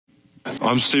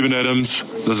I'm Stephen Adams.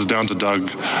 This is Down to Doug.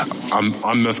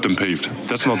 I'm miffed and peeved.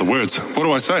 That's not the words. What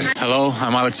do I say? Hello,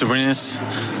 I'm Alex Sabrinas.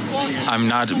 I'm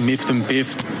not miffed and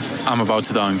piffed. I'm about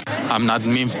to dunk. I'm not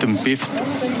miffed and piffed.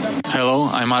 Hello,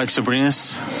 I'm Alex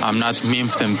Sabrinas. I'm not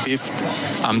miffed and piffed.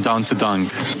 I'm down to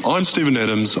dunk. I'm Stephen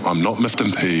Adams. I'm not miffed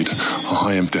and peeved.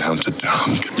 I am down to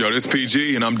dunk. Yo, this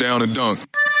PG and I'm down to dunk.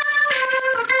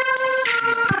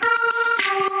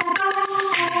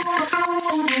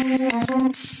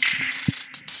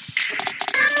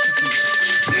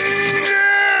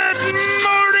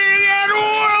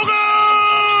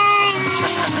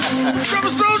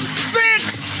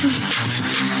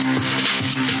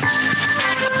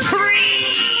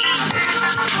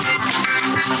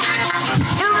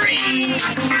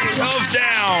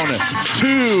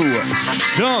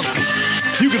 Dunk.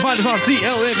 You can find us on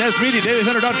CLNS Media,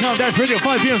 DailyThunder.com, radio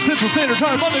 5 p.m. Central Standard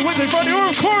Time, Monday, Wednesday, Friday, or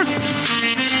of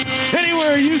course,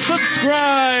 anywhere you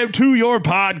subscribe to your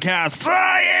podcasts.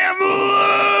 I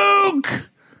am Luke.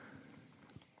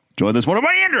 Join this one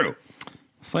by Andrew.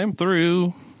 Slam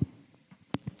through.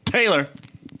 Taylor.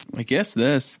 I guess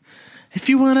this. If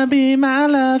you want to be my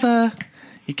lover,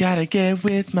 you got to get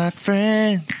with my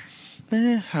friend.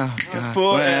 Oh, God.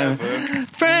 Forever.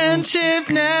 Friendship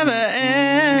never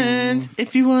ends.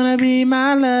 If you want to be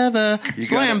my lover,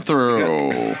 slam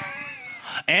through.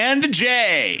 And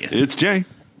Jay. It's Jay.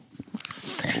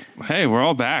 Hey, we're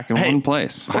all back in one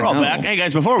place. We're all back. Hey,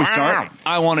 guys, before we start,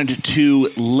 I wanted to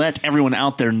let everyone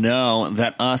out there know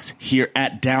that us here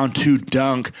at Down to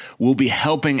Dunk will be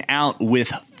helping out with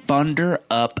Thunder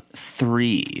Up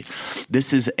 3.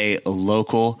 This is a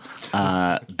local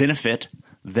benefit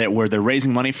where they're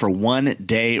raising money for One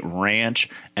Day Ranch,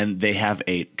 and they have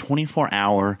a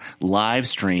 24-hour live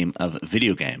stream of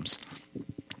video games.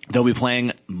 They'll be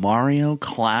playing Mario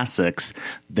Classics.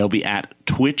 They'll be at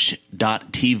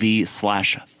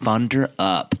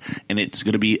twitch.tv/ThunderUp, and it's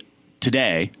going to be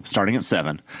today, starting at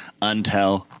 7,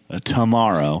 until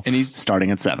tomorrow, and he's starting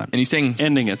at 7. And he's saying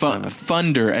ending at 7.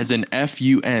 Funder, as in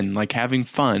F-U-N, like having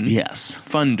fun. Yes.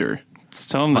 Funder.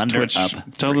 Tell them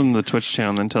the Twitch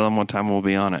channel, and then tell them what time we'll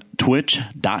be on it.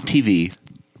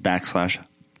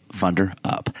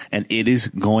 Twitch.tv/ThunderUp. And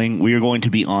we are going to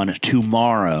be on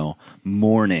tomorrow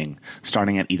morning,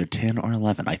 starting at either 10 or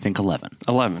 11. I think 11.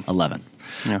 11.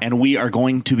 Yeah. And we are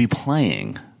going to be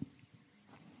playing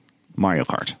Mario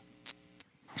Kart.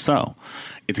 So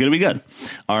it's going to be good.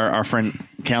 Our friend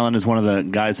Callan is one of the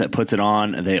guys that puts it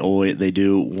on. They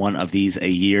do one of these a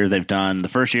year. They've done the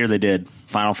first year they did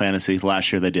Final Fantasy.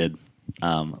 Last year they did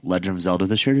Legend of Zelda.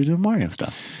 This year they're doing Mario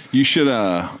stuff. You should.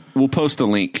 We'll post a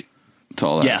link to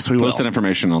all that. Yes, we will. Post that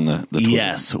information on the Twitter.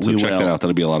 Yes, so we will. Check that out.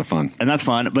 That'll be a lot of fun. And that's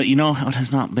fun. But you know what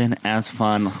has not been as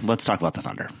fun? Let's talk about the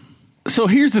Thunder. So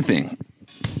here's the thing.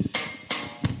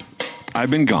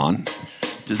 I've been gone.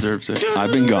 Deserves it.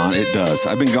 I've been gone. It does.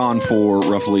 I've been gone for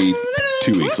roughly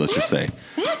 2 weeks, let's just say.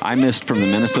 I missed from the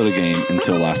Minnesota game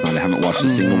until last night. I haven't watched a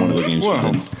single one of the games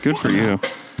from them. Good for you.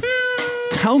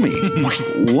 Tell me,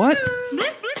 what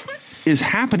is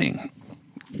happening?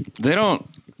 They don't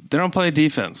play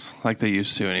defense like they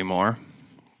used to anymore.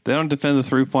 They don't defend the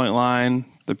 3-point line.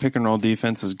 The pick and roll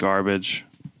defense is garbage.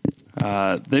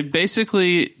 They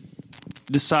basically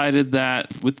decided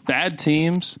that with bad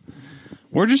teams,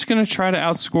 we're just going to try to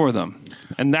outscore them.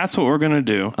 And that's what we're going to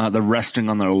do. They're resting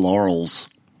on their laurels.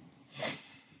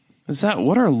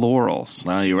 What are laurels?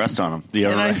 Well, you rest on them.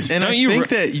 I think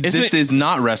that this is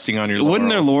not resting on your laurels. Wouldn't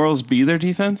their laurels be their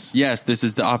defense? Yes, this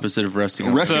is the opposite of resting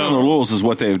on Resting on their laurels is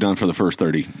what they have done for the first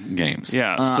 30 games.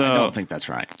 Yeah, so I don't think that's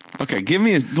right. Okay,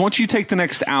 why don't you take the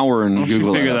next hour and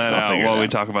Google figure that out while we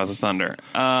talk about the Thunder.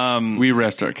 We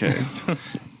rest our case.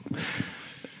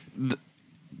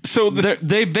 So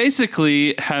they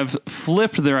basically have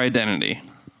flipped their identity,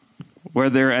 where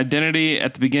their identity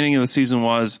at the beginning of the season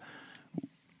was,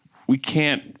 we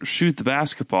can't shoot the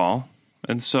basketball,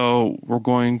 and so we're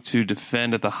going to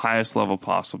defend at the highest level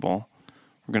possible.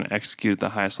 We're going to execute at the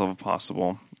highest level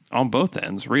possible on both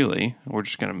ends, really. We're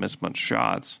just going to miss a bunch of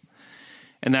shots.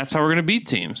 And that's how we're going to beat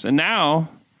teams. And now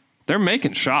they're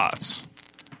making shots.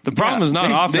 The problem is not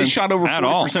offense. They shot over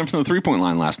 40% from the 3-point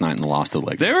line last night and lost to the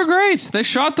Lakers. They were great. They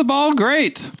shot the ball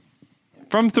great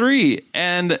from 3,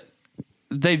 and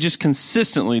they just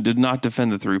consistently did not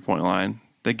defend the 3-point line.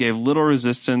 They gave little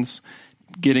resistance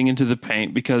getting into the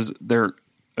paint because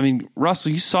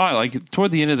Russell, you saw it like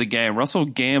toward the end of the game. Russell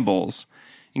gambles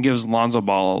and gives Lonzo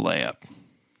Ball a layup.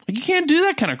 Like, you can't do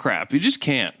that kind of crap. You just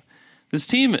can't. This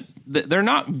team, they're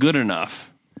not good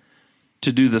enough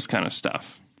to do this kind of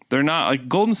stuff. They're not like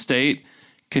Golden State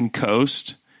can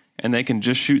coast and they can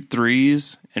just shoot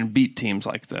threes and beat teams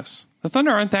like this. The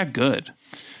Thunder aren't that good.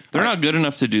 They're not good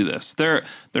enough to do this. They're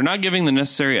not giving the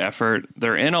necessary effort.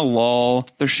 They're in a lull.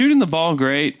 They're shooting the ball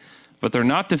great, but they're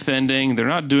not defending. They're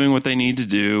not doing what they need to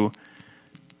do.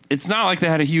 It's not like they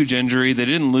had a huge injury. They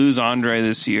didn't lose Andre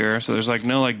this year, so there's like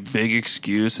no like big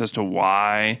excuse as to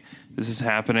why this is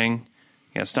happening.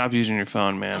 Yeah, stop using your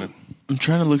phone, man. I'm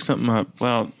trying to look something up.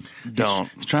 Well,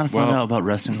 don't. He's trying to find out about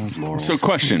resting on his laurels. So,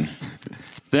 question.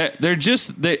 They're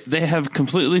just they have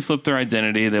completely flipped their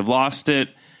identity. They've lost it,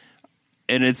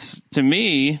 and it's, to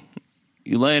me,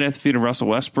 you lay it at the feet of Russell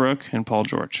Westbrook and Paul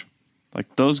George.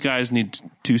 Like, those guys need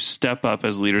to step up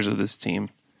as leaders of this team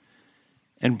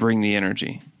and bring the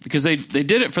energy, because they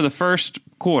did it for the first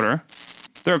quarter.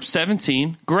 They're up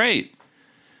 17. Great.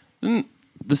 Then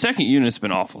the second unit's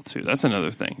been awful too. That's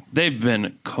another thing. They've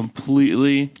been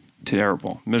completely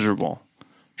terrible, miserable.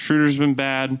 Schroeder's been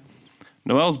bad.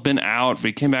 Noel's been out, but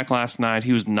he came back last night.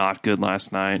 He was not good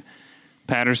last night.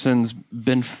 Patterson's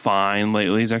been fine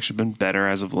lately. He's actually been better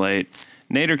as of late.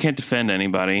 Nader can't defend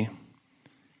anybody.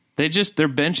 Their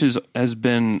bench has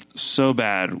been so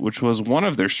bad, which was one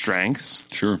of their strengths.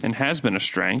 Sure. And has been a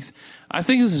strength. I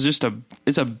think this is just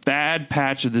it's a bad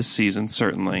patch of this season,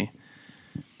 certainly.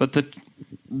 But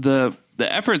the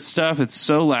effort stuff, it's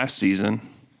so last season.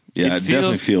 Yeah, it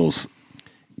definitely feels.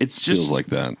 It's just feels like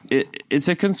that. It's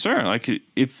a concern. Like,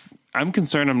 if I'm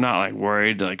concerned, I'm not like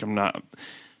worried. Like, I'm not.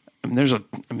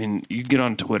 I mean, you get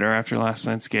on Twitter after last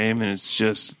night's game, and it's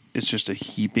just a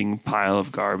heaping pile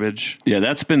of garbage. Yeah,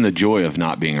 that's been the joy of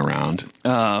not being around.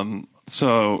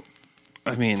 So,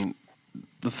 I mean,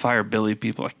 the fire Billy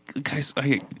people, like, guys,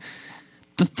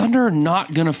 the Thunder are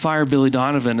not going to fire Billy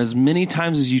Donovan. As many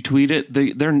times as you tweet it,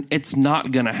 it's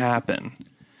not going to happen.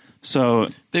 So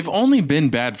they've only been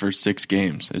bad for 6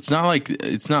 games. It's not like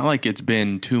it's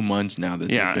been 2 months now that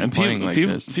they've been playing like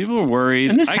this. People are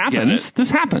worried, and this happens. This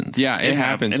happens. Yeah, it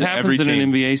happens. It happens in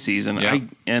an NBA season. Yeah.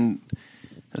 And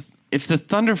if the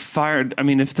Thunder fired, I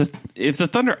mean, if the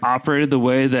Thunder operated the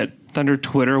way that Thunder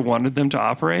Twitter wanted them to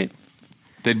operate,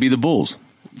 they'd be the Bulls.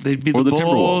 They'd be or the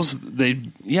Bulls.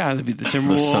 They'd be the Timberwolves.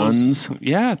 The Suns.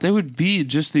 Yeah, they would be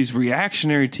just these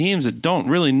reactionary teams that don't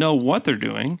really know what they're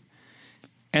doing.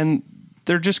 And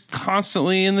they're just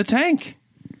constantly in the tank,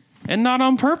 and not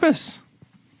on purpose.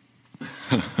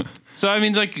 So, I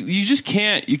mean, like,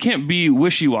 you can't be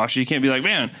wishy-washy. You can't be like,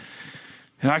 man,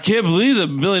 I can't believe that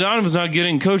Billy Donovan's not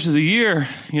getting Coach of the Year,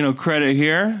 credit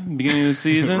here, beginning of the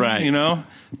season. Right.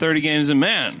 30 games, and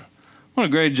man, what a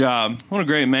great job. What a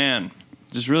great man.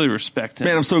 Just really respect him.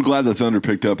 Man, I'm so glad the Thunder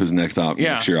picked up his next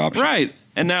year option. Right.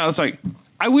 And now it's like,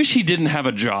 I wish he didn't have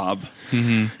a job.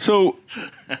 Mm-hmm. So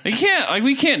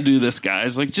we can't do this,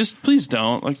 guys. Like, just please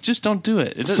don't. Like, just don't do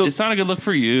it. It's not a good look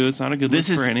for you. It's not a good look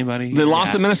for anybody. They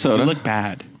lost to Minnesota. You look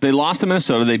bad. They lost to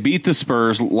Minnesota. They beat the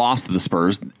Spurs. Lost to the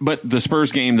Spurs. But the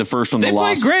Spurs game, the first one, they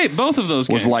lost. They played great. Both of those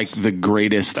games was like the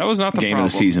greatest. That was not the game problem.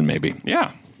 of the season, maybe.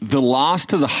 Yeah. The loss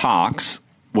to the Hawks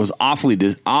was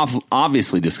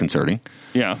obviously disconcerting.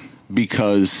 Yeah.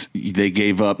 Because they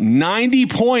gave up 90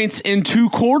 points in 2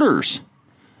 quarters.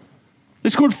 They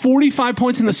scored 45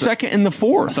 points in the second and the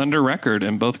fourth. Thunder record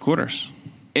in both quarters.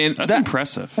 And that's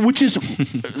impressive. Which is,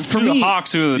 for me, the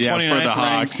Hawks, who are the 29th for the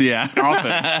Hawks,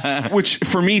 offense. Which,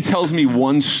 for me, tells me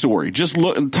one story. Just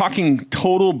talking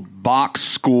total box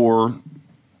score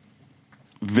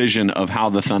vision of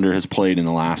how the Thunder has played in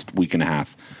the last week and a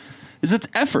half is its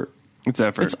effort. It's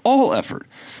effort. It's all effort.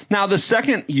 Now, the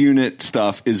second unit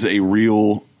stuff is a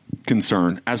real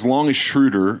concern. As long as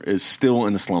Schroeder is still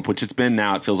in the slump, which it's been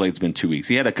now, it feels like it's been 2 weeks.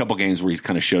 He had a couple games where he's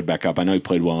kind of showed back up. I know he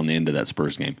played well in the end of that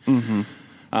Spurs game. Mm-hmm.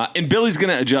 And Billy's going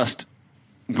to adjust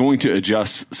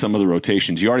some of the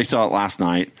rotations. You already saw it last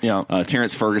night. Yeah.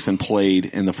 Terrence Ferguson played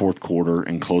in the fourth quarter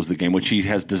and closed the game, which he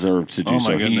has deserved to do. Oh,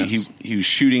 so my goodness. He was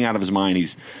shooting out of his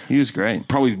mind. He was great.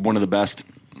 Probably one of the best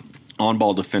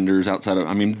on-ball defenders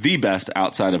the best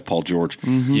outside of Paul George.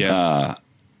 Mm-hmm. Yes.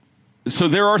 So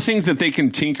there are things that they can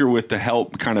tinker with to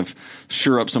help kind of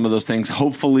sure up some of those things.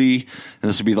 Hopefully, and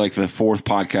this would be like the 4th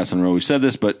podcast in a row we've said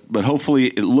this, but hopefully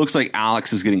it looks like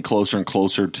Alex is getting closer and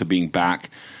closer to being back.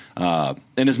 And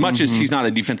as much as he's not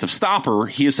a defensive stopper,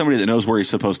 he is somebody that knows where he's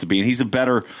supposed to be, and he's a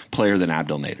better player than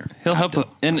Abdel Nader. He'll help.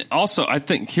 And also,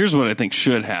 here's what I think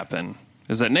should happen,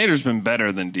 is that Nader's been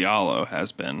better than Diallo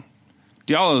has been.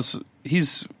 Diallo's,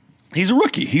 he's a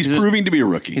rookie. He's proving to be a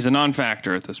rookie. He's a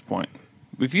non-factor at this point.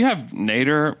 If you have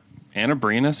Nader and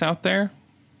Abrinas out there,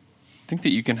 I think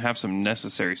that you can have some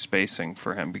necessary spacing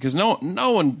for him, because no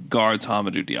one guards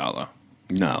Hamidou Diallo.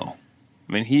 No.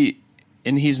 I mean,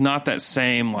 he's not that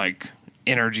same like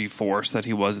energy force that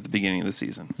he was at the beginning of the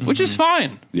season, which is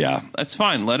fine. Yeah. That's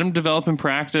fine. Let him develop in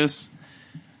practice.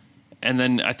 And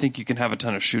then I think you can have a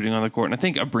ton of shooting on the court. And I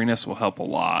think Abrines will help a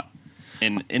lot.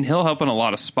 And he'll help in a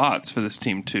lot of spots for this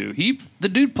team, too. The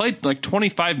dude played like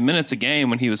 25 minutes a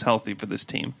game when he was healthy for this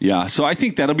team. Yeah, so I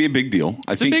think that'll be a big deal.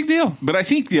 It's a big deal. But I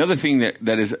think the other thing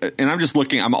that is, and I'm just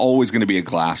looking, I'm always going to be a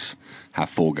glass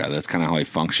half full guy. That's kind of how I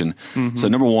function. Mm-hmm. So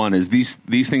number one is these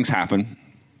things happen.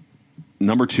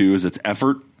 Number two is it's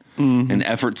effort. Mm-hmm. And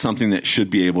effort's something that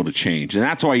should be able to change. And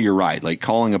that's why you're right. Like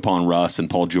calling upon Russ and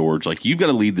Paul George, like you've got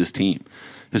to lead this team.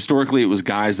 Historically, it was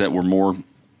guys that were more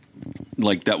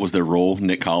like that was their role.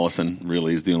 Nick Collison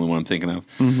really is the only one I'm thinking of.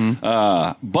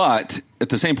 Mm-hmm. But at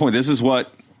the same point, this is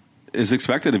what is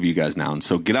expected of you guys now. And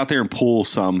so get out there and pull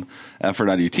some effort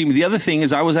out of your team. The other thing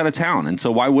is I was out of town. And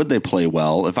so why would they play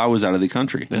well if I was out of the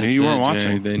country? They knew you weren't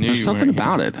watching. They knew There's something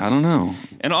about it. I don't know.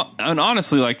 And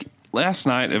honestly, like last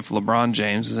night, if LeBron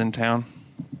James is in town,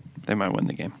 they might win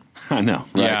the game. I know.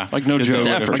 Right? Yeah. Like no joke. It's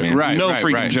effort, man. Right, no right,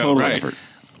 freaking right. joke. Total Right. effort.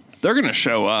 They're going to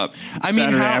show up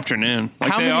Saturday afternoon.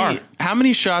 Like they are. How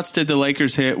many shots did the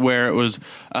Lakers hit where it was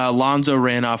Lonzo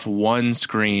ran off one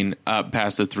screen up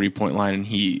past the 3-point line and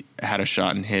he had a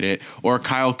shot and hit it? Or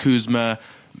Kyle Kuzma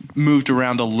moved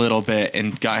around a little bit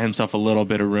and got himself a little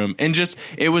bit of room. And just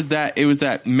it was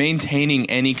that maintaining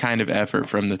any kind of effort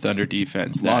from the Thunder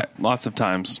defense. Lots of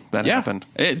times that happened.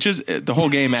 The whole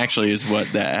game actually is how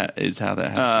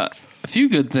that happened. A few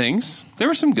good things. There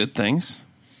were some good things.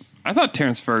 I thought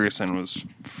Terrence Ferguson was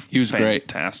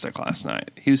fantastic last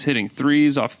night. He was hitting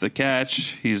threes off the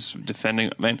catch. He's defending.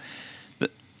 Man,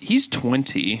 he's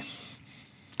 20,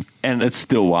 and it's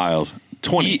still wild.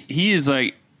 20. He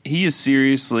is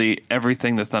seriously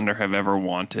everything the Thunder have ever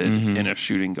wanted in a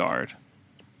shooting guard.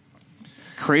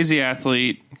 Crazy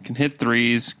athlete, can hit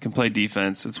threes, can play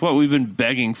defense. It's what we've been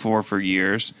begging for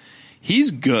years. He's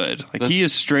good. He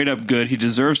is straight up good. He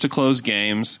deserves to close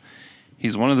games.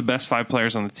 He's one of the best 5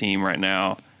 players on the team right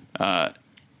now.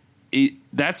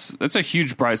 That's a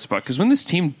huge bright spot because when this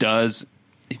team does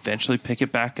eventually pick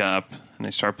it back up and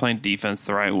they start playing defense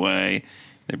the right way,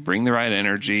 they bring the right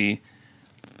energy,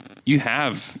 you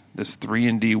have this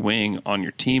 3-and-D wing on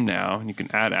your team now, and you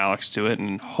can add Alex to it,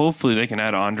 and hopefully they can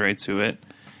add Andre to it.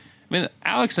 I mean,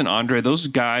 Alex and Andre, those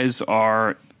guys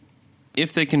are,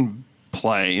 if they can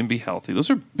play and be healthy, those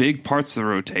are big parts of the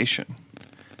rotation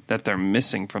that they're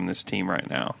missing from this team right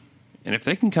now. And if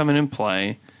they can come in and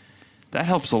play, that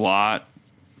helps a lot.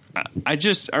 I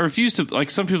refuse to, like,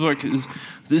 some people are like,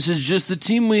 this is just the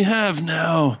team we have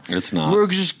now. It's not. We're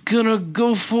just going to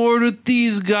go forward with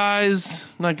these guys.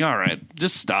 Like, all right,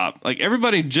 just stop. Like,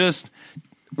 everybody just,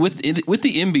 with the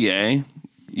NBA,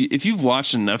 if you've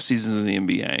watched enough seasons of the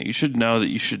NBA, you should know that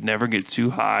you should never get too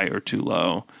high or too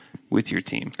low with your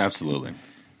team. Absolutely.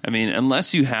 I mean,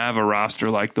 unless you have a roster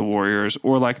like the Warriors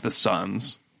or like the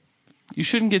Suns, you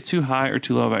shouldn't get too high or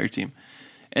too low about your team.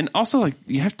 And also, like,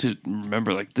 you have to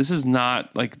remember, like, this is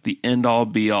not like the end-all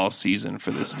be-all season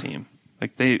for this team.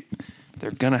 Like, they're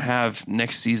gonna have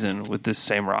next season with this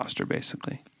same roster,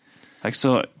 basically. Like,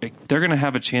 so they're gonna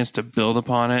have a chance to build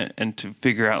upon it and to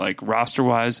figure out, like,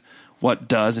 roster-wise what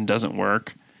does and doesn't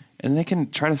work, and they can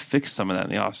try to fix some of that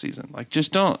in the offseason. Like,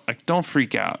 just don't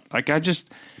freak out. Like, just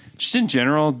in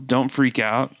general, don't freak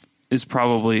out is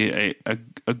probably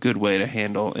a good way to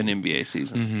handle an NBA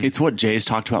season. Mm-hmm. It's what Jay's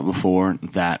talked about before,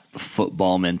 that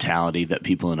football mentality that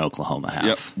people in Oklahoma have.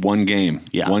 Yep. One game.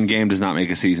 Yeah. One game does not make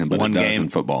a season, but it does in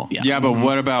football. Yeah, but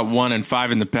what about 1 and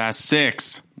 5 in the past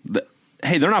 6?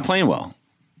 Hey, they're not playing well.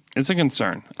 It's a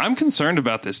concern. I'm concerned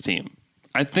about this team.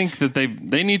 I think that they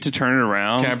need to turn it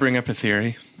around. Can I bring up a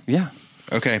theory? Yeah.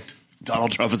 Okay.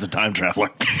 Donald Trump is a time traveler.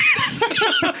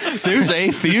 There's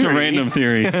a theory. Just a random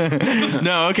theory.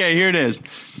 No, okay, here it is.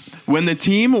 When the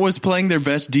team was playing their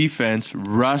best defense,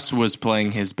 Russ was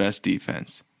playing his best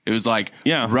defense. It was like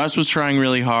Russ was trying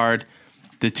really hard.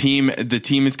 The team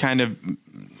is kind of,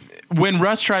 when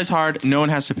Russ tries hard, no one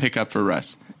has to pick up for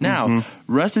Russ. Now,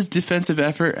 Russ's defensive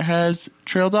effort has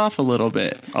trailed off a little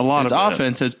bit. His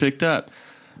offense has picked up.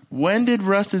 When did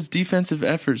Russ's defensive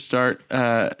effort start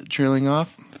trailing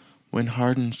off? When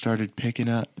Harden started picking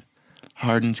up.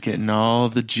 Harden's getting all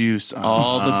the juice,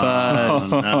 all the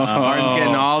buzz. Harden's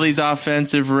getting all these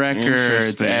offensive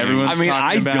records. Everyone's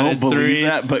talking about his threes. I don't believe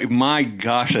that, but my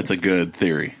gosh, that's a good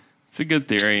theory. It's a good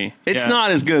theory. It's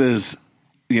not as good as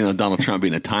Donald Trump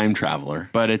being a time traveler,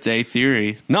 but it's a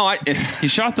theory. No, he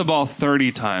shot the ball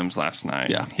 30 times last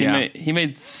night. Yeah, he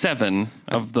made 7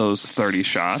 of those 30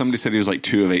 shots. Somebody said he was like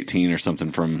 2 of 18 or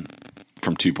something from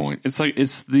 2 point.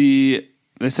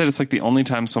 They said it's like the only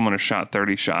time someone has shot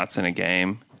 30 shots in a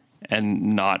game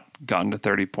and not gotten to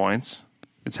 30 points.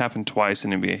 It's happened twice in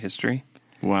NBA history.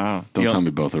 Wow. Don't tell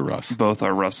me both are Russ. Both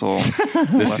are Russell.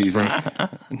 This season?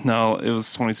 No, it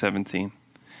was 2017.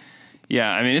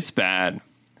 Yeah, I mean, it's bad.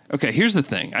 Okay, here's the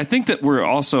thing. I think that we're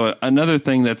also another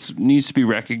thing that needs to be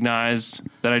recognized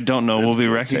that I don't know will be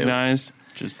recognized.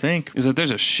 Just think. Is that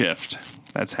there's a shift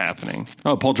that's happening.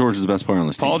 Oh, Paul George is the best player on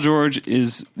this team. Paul George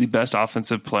is the best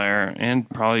offensive player and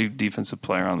probably defensive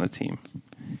player on the team.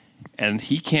 And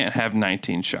he can't have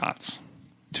 19 shots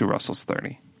to Russell's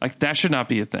 30. Like, that should not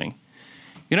be a thing.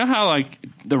 You know how, like,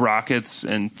 the Rockets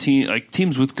and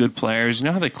teams with good players, you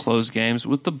know how they close games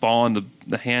with the ball in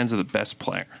the hands of the best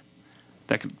player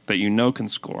that you know can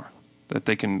score, that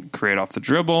they can create off the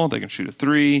dribble, they can shoot a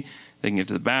three, they can get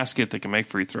to the basket, they can make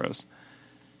free throws.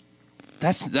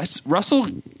 That's Russell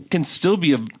can still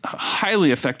be a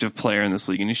highly effective player in this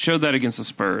league, and he showed that against the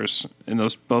Spurs in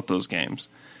both those games.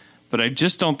 But I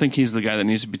just don't think he's the guy that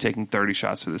needs to be taking 30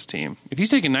 shots for this team. If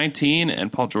he's taking 19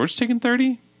 and Paul George taking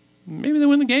 30, maybe they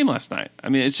win the game last night. I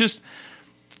mean, it's just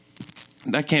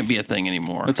that can't be a thing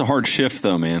anymore. It's a hard shift,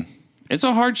 though, man. It's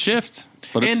a hard shift,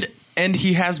 but and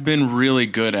he has been really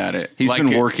good at it. He's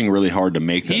been working really hard to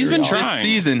make that. He's been reality. trying. This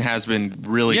season has been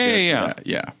really good.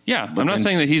 Yeah. I'm not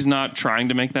saying that he's not trying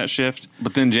to make that shift.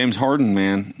 But then James Harden,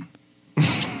 man,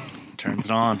 turns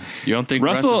it on. You don't think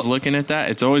Russ is looking at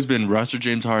that? It's always been Russ or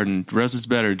James Harden. Russ is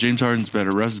better. James Harden's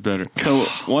better. Russ is better. So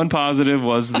one positive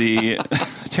was the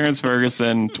Terrence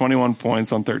Ferguson, 21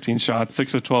 points on 13 shots,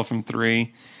 6 of 12 from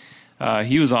 3.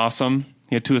 He was awesome.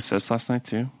 He had 2 assists last night,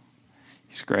 too.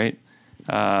 He's great.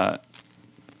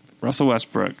 Russell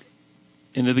Westbrook,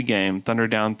 into the game, Thunder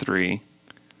down 3.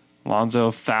 Lonzo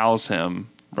fouls him.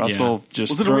 Russell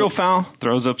just was it a real foul?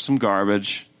 Throws up some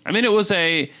garbage. I mean, it was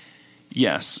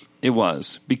yes, it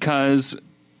was, because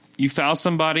you foul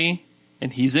somebody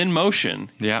and he's in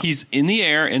motion. Yeah. He's in the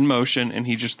air in motion and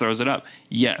he just throws it up.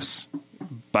 Yes,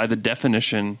 by the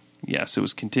definition, yes, it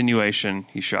was continuation.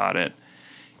 He shot it.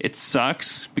 It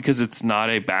sucks because it's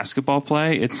not a basketball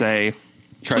play. It's a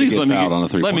please let me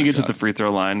get to the free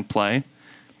throw line play,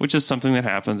 which is something that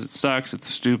happens. It sucks. It's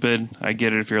stupid. I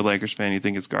get it. If you're a Lakers fan, you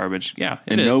think it's garbage. Yeah,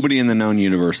 it is. Nobody in the known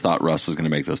universe thought Russ was going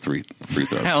to make those 3 free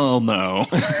throws. Hell no.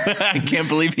 I can't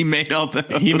believe he made all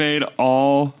those. He made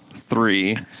all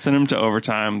 3, sent him to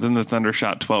overtime. Then the Thunder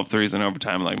shot 12 threes in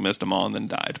overtime, like missed them all, and then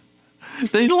died.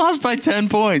 They lost by 10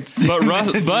 points. But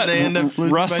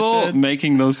Russell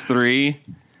making those 3,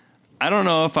 I don't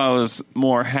know if I was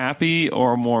more happy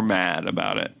or more mad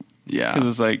about it. Yeah. Because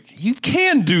it's like, you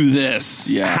can do this.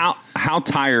 Yeah. How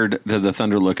tired did the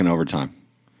Thunder look in overtime?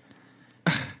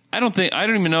 I don't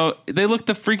even know. They looked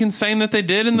the freaking same that they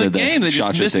did in the game. They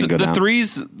just missed the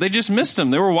threes. They just missed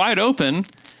them. They were wide open.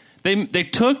 They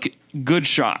took good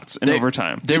shots in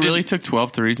overtime. They really took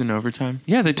 12 threes in overtime?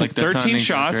 Yeah, they took 13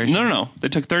 shots. No. They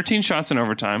took 13 shots in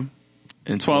overtime,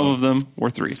 and 12 of them were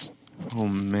threes. Oh,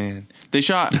 man. They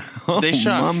shot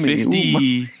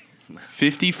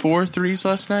 54 threes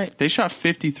last night? They shot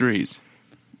 50 threes.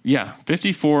 Yeah,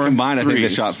 54 combined. threes. I think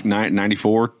they shot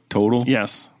 94 total.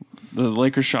 Yes. The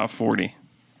Lakers shot 40.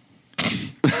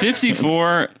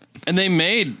 54, and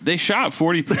they shot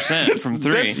 40% from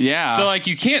 3. Yeah. So like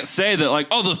you can't say that like,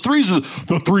 oh, the threes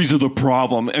are the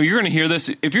problem. And you're going to hear this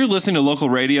if you're listening to local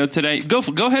radio today. Go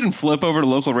ahead and flip over to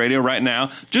local radio right now,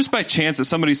 just by chance that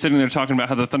somebody's sitting there talking about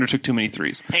how the Thunder took too many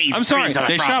threes. Hey, I'm sorry,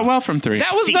 they shot well from 3.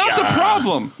 That was not the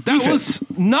problem. That was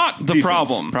not the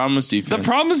problem. Problem was defense. The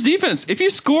problem is defense. If you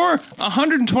score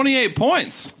 128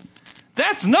 points,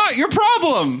 that's not your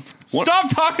problem. Stop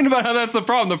talking about how that's the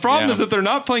problem. The problem is that they're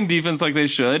not playing defense like they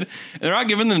should. They're not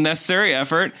giving the necessary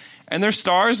effort, and their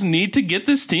stars need to get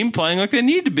this team playing like they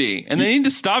need to be. And they need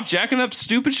to stop jacking up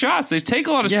stupid shots. They take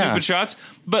a lot of stupid shots,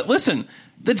 but listen,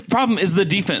 the problem is the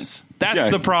defense. That's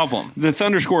the problem. The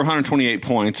Thunder score 128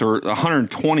 points or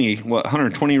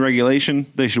 120 regulation.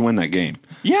 They should win that game.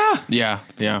 Yeah. Yeah.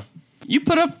 You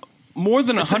put up more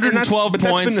than 112 points.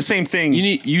 That's been the same thing.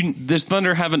 This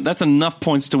Thunder haven't. That's enough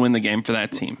points to win the game for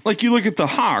that team. Like you look at the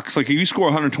Hawks. Like if you score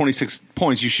 126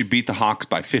 points, you should beat the Hawks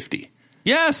by 50.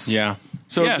 Yes. Yeah.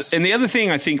 So and the other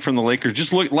thing I think from the Lakers,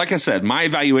 just look. Like I said, my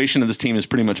evaluation of this team is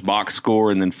pretty much box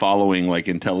score and then following like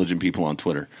intelligent people on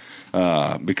Twitter.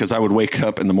 Because I would wake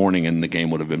up in the morning and the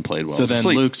game would have been played well. So then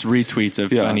Luke's retweets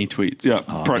of funny tweets. Yeah,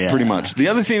 pretty much. The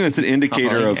other thing that's an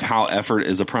indicator of how effort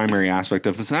is a primary aspect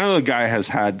of this, and I know the guy has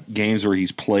had games where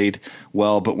he's played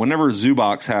well, but whenever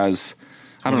Zubac has,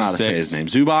 I don't know how to say his name.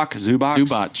 Zubac.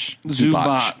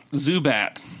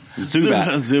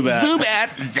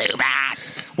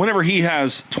 Whenever he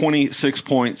has 26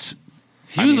 points,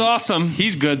 he was awesome.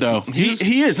 He's good though.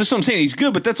 He is. That's what I'm saying. He's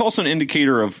good, but that's also an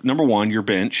indicator of number one, your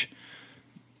bench.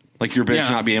 Like your bench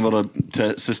not being able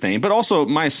to sustain. But also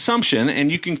my assumption,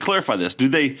 and you can clarify this, do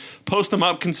they post him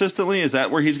up consistently? Is that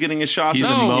where he's getting his shots? He's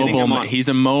a mobile man. He's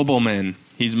a mobile man.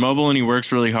 He's mobile and he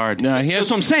works really hard. No,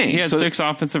 that's what I'm saying. He had 6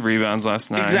 offensive rebounds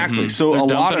last night. Exactly. So they're a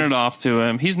lot dumping of it off to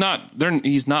him. He's not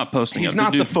posting. He's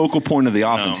not the focal point of the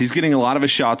offense. No. He's getting a lot of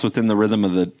his shots within the rhythm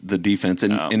of the defense,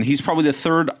 and he's probably the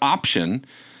third option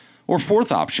or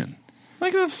fourth option.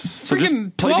 Like the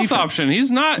freaking play 12th defense. option. He's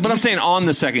not. But I'm saying on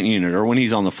the second unit or when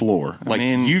he's on the floor. Like,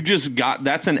 you just got,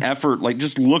 that's an effort. Like,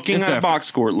 just looking at box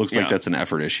score, it looks like that's an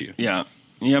effort issue. Yeah.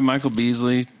 You have Michael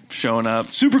Beasley showing up.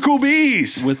 Super cool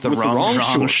bees! With the wrong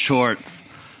shorts.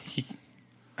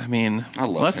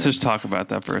 Let's just talk about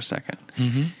that for a second.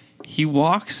 Mm-hmm. He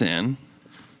walks in,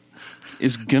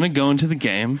 is going to go into the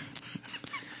game.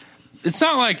 It's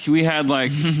not like we had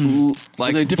like blue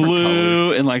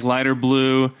color. And like lighter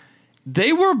blue.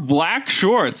 They were black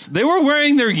shorts. They were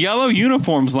wearing their yellow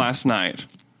uniforms last night.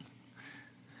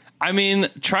 I mean,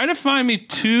 try to find me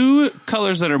 2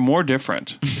 colors that are more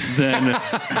different than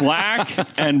black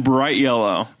and bright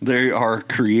yellow. They are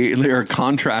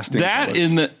contrasting. That,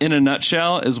 in a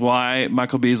nutshell, is why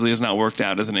Michael Beasley has not worked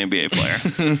out as an NBA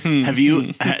player. Have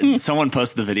you? Someone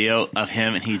posted the video of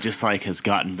him, and he just like has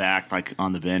gotten back like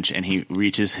on the bench, and he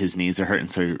reaches, his knees are hurting,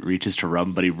 so he reaches to rub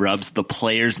them, but he rubs the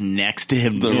players next to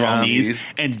him the wrong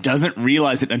knees and doesn't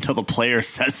realize it until the player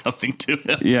says something to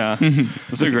him. Yeah,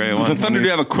 that's a great one. The Thunder do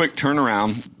have a quick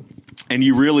turnaround, and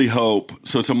you really hope.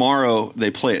 So tomorrow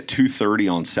they play at 2:30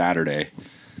 on Saturday.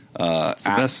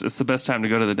 It's the best time to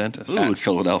go to the dentist. At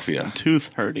Philadelphia.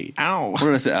 2:30. Ow. What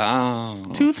did I say? Oh,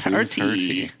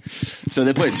 2:30. So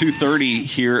they play at 2:30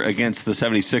 here against the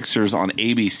 76ers on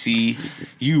ABC.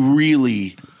 You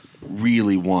really,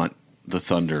 really want the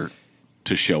Thunder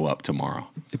to show up tomorrow.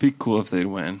 It'd be cool if they'd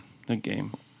win a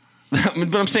game.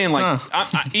 But I'm saying, like,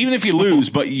 even if you lose,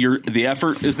 but the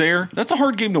effort is there, that's a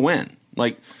hard game to win.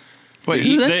 Like, wait,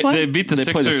 they beat the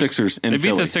Sixers. Play the Sixers in They beat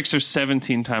Philly. the Sixers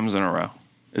 17 times in a row.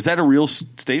 Is that a real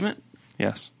statement?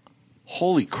 Yes.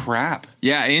 Holy crap!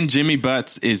 Yeah, and Jimmy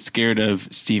Butts is scared of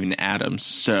Steven Adams.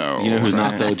 So you know who's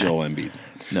not though? Joel Embiid.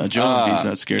 No, Joel Embiid's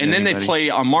not scared. And of then anybody. they play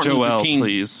on Martin Luther King.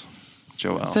 Please.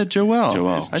 Joel. I said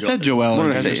Joel. I said Joel. What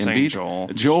did I say?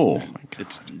 Embiid. Joel.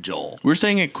 It's Joel. We're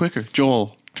saying it quicker.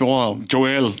 Joel. So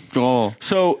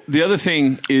the other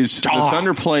thing is the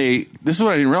Thunder play. This is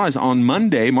what I didn't realize. On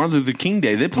Monday, Martin Luther King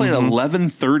Day, they play at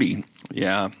 11:30.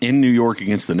 Yeah, in New York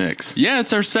against the Knicks. Yeah,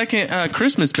 it's our second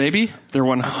Christmas, baby. They're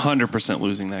 100%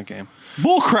 losing that game.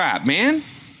 Bull crap, man.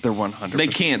 They're 100%. They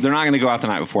can't. They're not going to go out the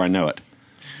night before. I know it.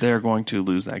 They're going to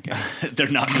lose that game.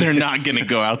 They're not going to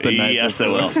go out the night. Yes,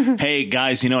 before. they will. Hey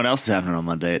guys, you know what else is happening on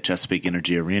Monday at Chesapeake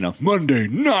Energy Arena? Monday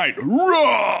Night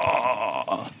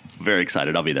Raw. Very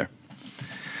excited. I'll be there.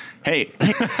 Hey,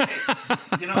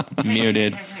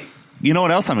 Muted. You know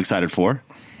what else I'm excited for?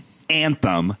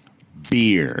 Anthem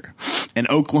Beer, an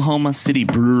Oklahoma City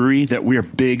brewery that we're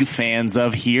big fans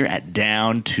of here at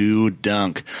Down to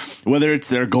Dunk. Whether it's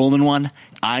their Golden One,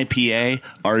 IPA,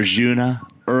 Arjuna,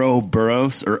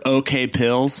 Ouroboros, or OK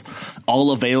Pills,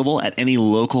 all available at any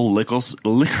local liquor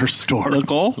store.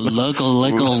 Local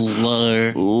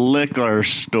liquor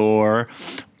store.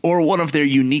 Or one of their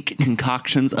unique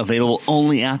concoctions available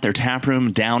only at their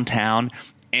taproom downtown.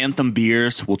 Anthem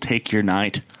Beers will take your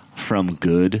night from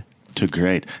good to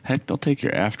great. Heck, they'll take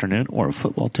your afternoon or a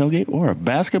football tailgate or a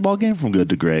basketball game from good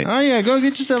to great. Oh, yeah. Go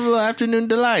get yourself a little afternoon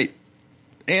delight.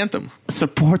 Anthem.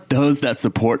 Support those that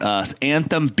support us.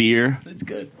 Anthem Beer. That's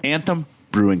good. Anthem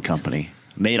Brewing Company.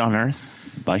 Made on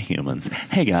Earth by humans.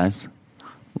 Hey, guys.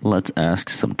 Let's ask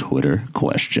some Twitter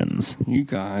questions. You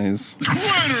guys.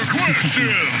 Twitter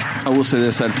questions! I will say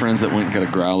this. I had friends that went and got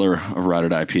a growler of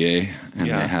Rotted IPA, and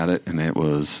they had it, and they have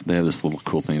this little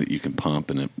cool thing that you can pump,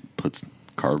 and it puts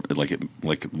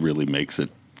it really makes it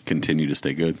continue to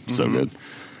stay good. So good.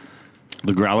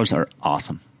 The growlers are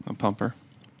awesome. A pumper.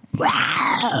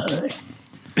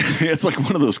 It's like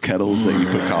one of those kettles that you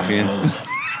put coffee in.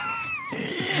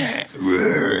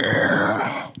 Man.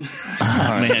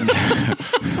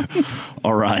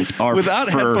 All right. Without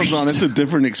headphones on, it's a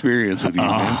different experience with you,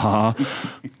 man.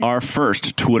 Our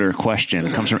first Twitter question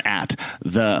comes from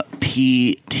 @the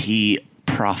PT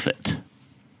Prophet,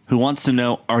 who wants to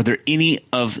know, are there any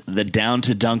of the Down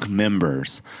to Dunk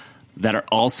members that are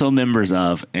also members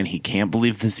of, and he can't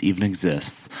believe this even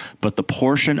exists, but the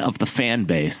portion of the fan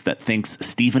base that thinks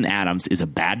Steven Adams is a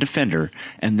bad defender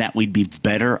and that we'd be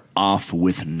better off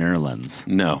with Nerlens?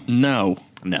 No.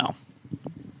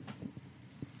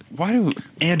 Why do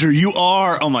Andrew? You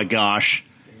are. Oh my gosh.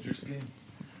 Dangerous game.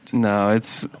 No,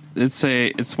 it's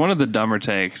one of the dumber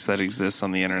takes that exists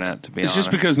on the internet. To be honest, It's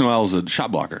just because Noel's a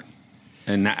shot blocker.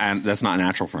 and that's not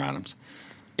natural for Adams.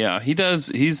 Yeah, he does.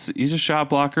 He's a shot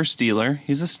blocker, stealer.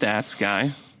 He's a stats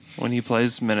guy when he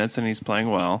plays minutes and he's playing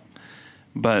well.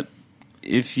 But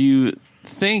if you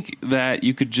think that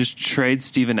you could just trade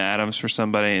Steven Adams for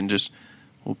somebody and just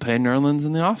we'll pay Nerlens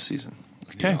in the offseason.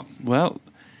 Okay, well,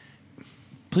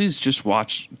 please just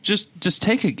watch. Just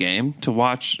take a game to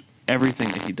watch everything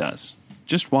that he does.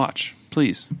 Just watch,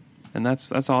 please. And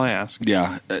that's all I ask.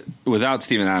 Yeah, without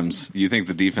Steven Adams, you think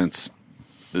the defense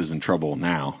is in trouble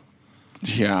now.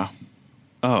 Yeah.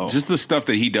 Oh, just the stuff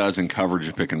that he does in coverage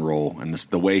of pick and roll, and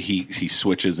the way he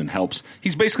switches and helps.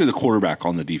 He's basically the quarterback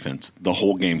on the defense. The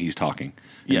whole game he's talking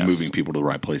and moving people to the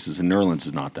right places. And Nerlens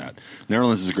is not that.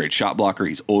 Nerlens is a great shot blocker.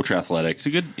 He's ultra athletic.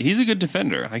 He's a good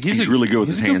defender. Like he's really good with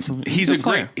his hands.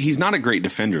 Player. He's not a great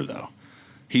defender though.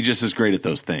 He just is great at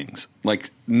those things.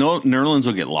 Like Nerlens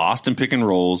will get lost in pick and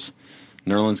rolls.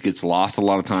 Nerlens gets lost a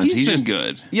lot of times. He's just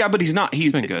good. Yeah, but he's not.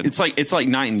 He's been good. It's like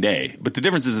night and day. But the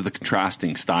difference is the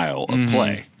contrasting style of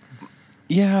play.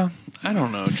 Yeah, I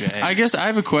don't know, Jay. I guess I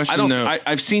have a question.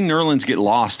 I've seen Nerlens get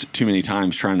lost too many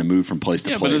times trying to move from place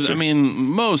to place. But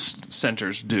most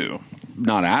centers do.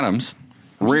 Not Adams.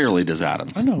 Rarely does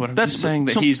Adams. I know, but I'm just saying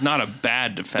that he's not a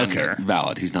bad defender. Okay,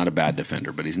 valid. He's not a bad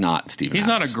defender, but he's not Steven Adams. He's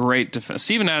not a great defense.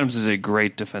 Steven Adams is a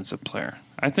great defensive player.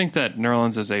 I think that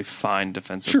Nerlens is a fine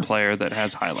defensive player that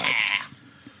has highlights.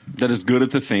 That is good at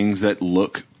the things that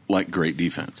look like great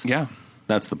defense. Yeah.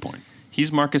 That's the point.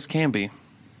 He's Marcus Camby.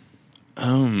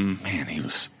 Man, he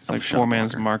was like poor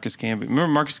man's Marcus Camby. Remember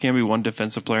Marcus Camby won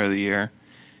Defensive Player of the Year?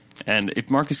 And if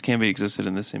Marcus Camby existed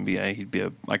in this NBA, he'd be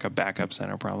like a backup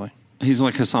center probably. He's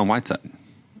like Hassan Whiteside.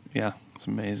 Yeah, it's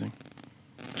amazing.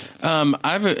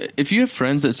 If you have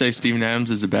friends that say Steven Adams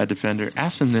is a bad defender,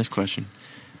 ask them this question.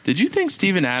 Did you think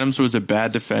Steven Adams was a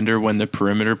bad defender when the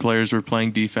perimeter players were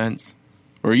playing defense?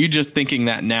 Or are you just thinking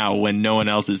that now when no one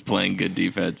else is playing good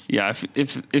defense? Yeah,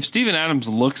 if Steven Adams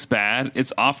looks bad,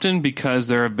 it's often because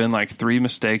there have been like 3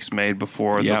 mistakes made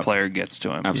before the player gets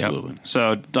to him. Absolutely.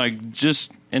 So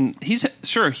and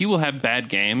he will have bad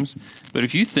games, but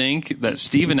if you think that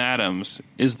Steven Adams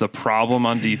is the problem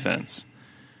on defense,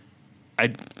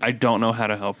 I don't know how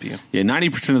to help you. Yeah,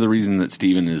 90% of the reason that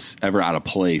Steven is ever out of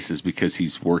place is because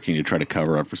he's working to try to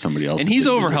cover up for somebody else. And he's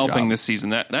overhelping this season.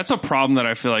 That's a problem that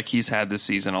I feel like he's had this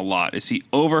season a lot. Is he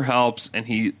overhelps and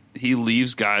he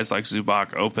leaves guys like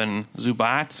Zubac open.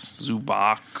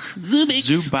 Zubac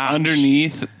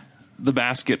underneath the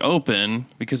basket open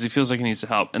because he feels like he needs to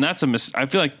help. And that's I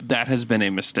feel like that has been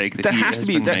a mistake that he has to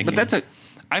be making. But that's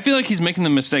I feel like he's making the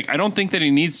mistake. I don't think that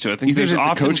he needs to. I think you think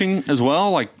it's coaching as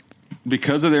well, like.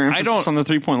 Because of their emphasis on the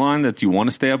 3-point line, that you want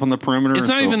to stay up on the perimeter. It's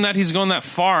not even that he's going that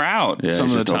far out. Some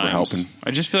of the times, overhelping.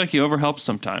 I just feel like he overhelps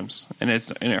sometimes, and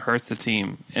it hurts the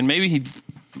team. And maybe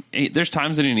there's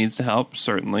times that he needs to help,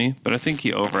 certainly, but I think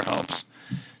he overhelps.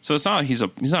 So it's not like he's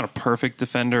not a perfect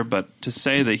defender, but to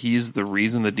say that he's the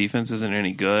reason the defense isn't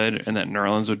any good and that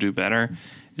Nerlens would do better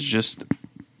is just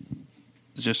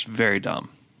very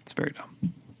dumb. It's very dumb.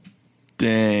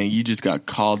 Dang, you just got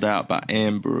called out by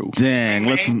Amber. Dang,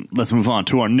 let's move on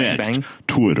to our next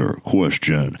Twitter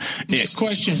question. Next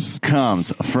question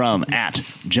comes from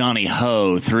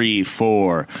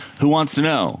 @JohnnyHo34, who wants to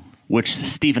know, which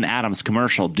Steven Adams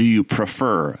commercial do you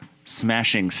prefer,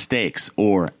 smashing steaks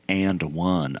or and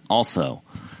one? Also,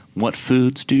 what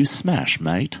foods do you smash,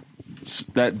 mate?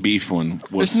 That beef one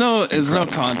was there's no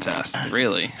contest,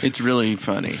 really. It's really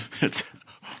funny. It's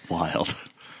wild.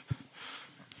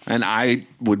 And I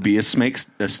would be a steak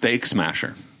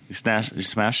smasher. You smash?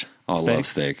 Oh, I love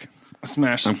steak.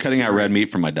 Smash. I'm cutting out red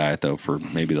meat from my diet though for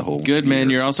maybe the whole. Good year.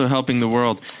 man, you're also helping the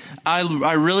world.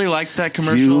 I really liked that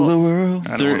commercial. Fuel the world.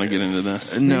 I don't want to get into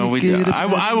this. No, we do.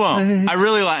 I won't. I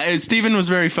really like. Steven was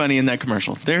very funny in that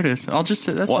commercial. There it is. I'll just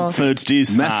say that's all. What foods do you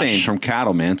smash? Methane from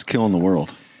cattle, man. It's killing the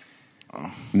world.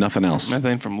 Nothing else.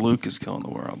 Methane from Luke is killing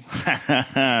the world.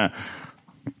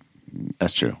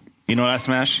 That's true. You know what I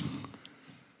smash?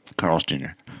 Carl's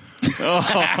Jr.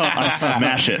 I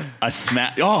smash it.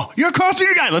 Oh, you're a Carl's Jr.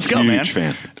 guy. Let's go, Huge man. Huge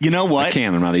fan. You know what?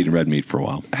 I'm not eating red meat for a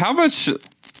while. How much? So,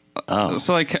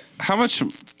 how much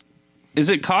is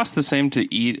it cost the same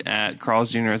to eat at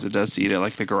Carl's Jr. as it does to eat at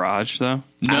like the garage, though?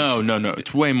 No.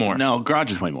 It's way more. No,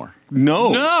 garage is way more.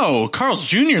 No. Carl's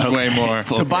Jr. is way more.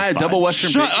 To buy a double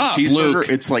Western bacon cheeseburger, Luke.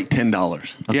 It's like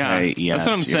 $10. Okay, yeah, that's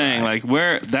what I'm saying. Right.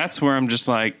 Like that's where I'm just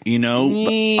like,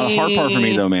 the hard part for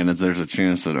me though, man, is there's a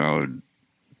chance that I would.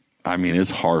 I mean, it's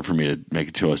hard for me to make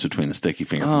a choice between the sticky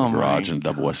finger from the garage and a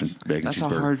double Western bacon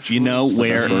cheeseburger. A hard choice. You know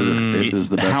where? It is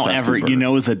the best. However, you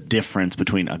know the difference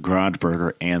between a garage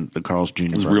burger and the Carl's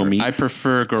Jr. burger. Real meat. I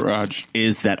prefer garage.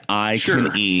 Is that I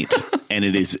can eat, and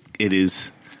it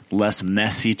is less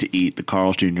messy to eat the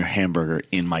Carl's Jr. hamburger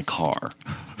in my car,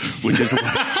 which is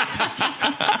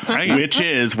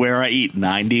where I eat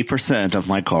 90% of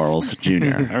my Carl's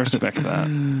Jr. I respect that.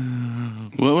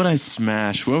 What would I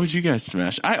smash? What would you guys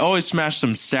smash? I always smash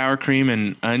some sour cream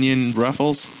and onion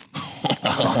Ruffles.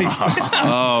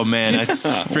 Oh man, I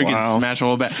freaking smash a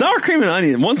whole bag. Sour cream and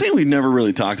onion. One thing we've never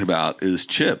really talked about is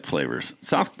chip flavors.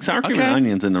 Sour cream and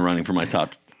onions in the running for my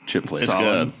top chip flavors. It's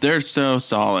good. They're so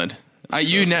solid.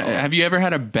 Have you ever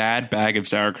had a bad bag of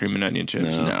sour cream and onion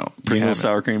chips? No. Pringles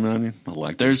sour cream and onion. I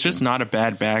like. There's just not a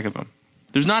bad bag of them.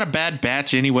 There's not a bad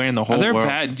batch anywhere in the whole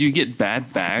world. Do you get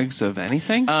bad bags of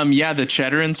anything? Yeah, the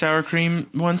cheddar and sour cream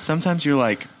ones. Sometimes you're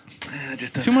like,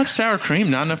 too much sour cream,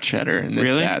 not enough cheddar in this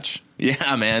batch.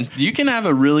 Yeah, man. You can have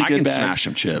a really good bag. Smash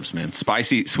some chips, man.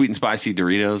 Sweet and spicy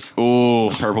Doritos.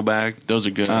 Oh, purple bag. Those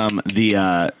are good. I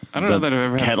don't know that I've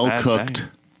ever had kettle a bad cooked bag.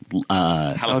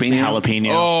 jalapeno.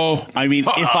 Oh, I mean,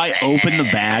 if I open the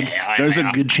bag, there's a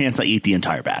good chance I eat the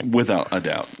entire bag. Without a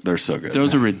doubt. They're so good.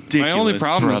 Those are ridiculous. My only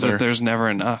problem is that there's never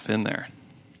enough in there.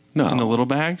 No. In the little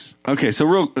bags? Okay, so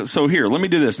here, let me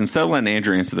do this. Instead of letting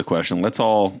Andrew answer the question, let's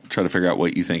all try to figure out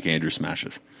what you think Andrew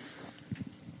smashes.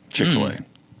 Chick-fil-A.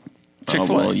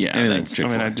 Chick-fil-A. Well, yeah. Anything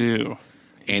Chick-fil-A. I do.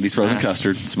 Andy's frozen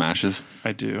custard smashes.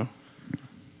 I do.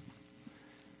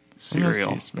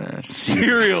 Cereal.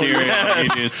 Cereal. You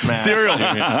do smash. Cereal.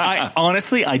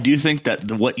 I do think that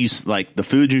the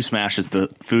food you smash is the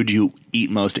food you eat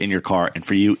most in your car, and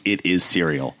for you, it is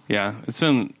cereal. Yeah, it's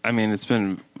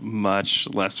been much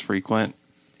less frequent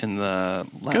in the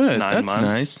last 9 months.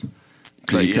 Nice.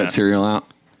 So you cut cereal out?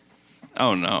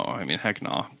 Oh no! I mean, heck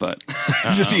no. But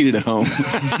just eat it at home.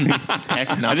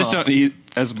 Heck no. I just don't eat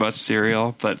as much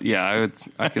cereal. But yeah,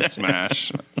 I could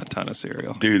smash a ton of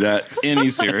cereal. Dude, any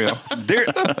cereal.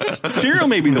 Cereal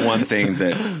may be the one thing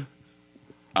that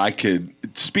I could.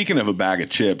 Speaking of a bag of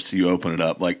chips, you open it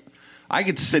up. Like I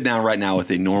could sit down right now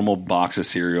with a normal box of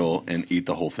cereal and eat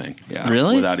the whole thing. Yeah,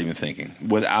 really, without even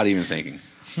thinking.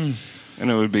 And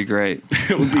it would be great.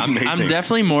 It would be amazing. I'm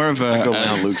definitely more of a go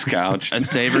down Luke's couch, a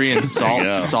savory and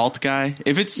salt guy.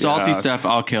 If it's salty stuff,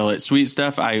 I'll kill it. Sweet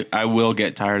stuff, I will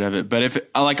get tired of it. But if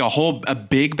like a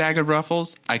big bag of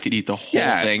Ruffles, I could eat the whole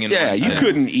thing. You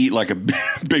couldn't eat like a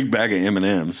big bag of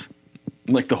M&Ms.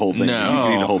 Like the whole thing. No. You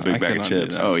could eat a whole big bag of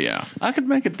chips. Oh yeah, I could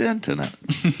make a dent in it.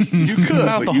 You could,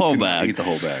 not the whole bag. Eat the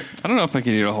whole bag. I don't know if I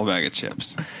could eat a whole bag of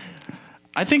chips.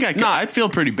 I think I could. I'd feel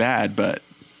pretty bad, but.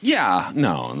 Yeah,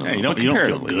 no. Yeah, you don't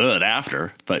feel good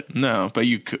after, but no. But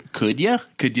you could you?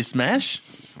 Could you smash?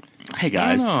 Hey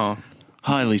guys,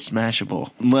 highly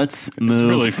smashable. Let's move. It's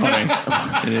really funny.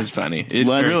 It is funny. It's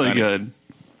really good.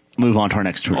 Move on to our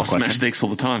next Twitter question. Smash steaks all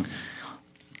the time.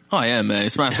 Oh yeah, man,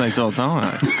 smash steaks all the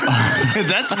time.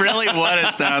 That's really what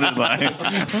it sounded like.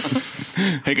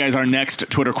 Hey guys, our next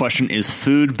Twitter question is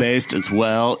food based as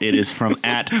well. It is from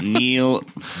 @Neil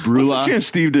Brula. What's the chance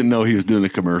Steve didn't know he was doing a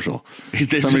commercial?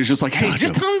 Somebody's just like, hey,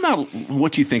 just tell me about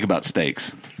what you think about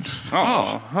steaks.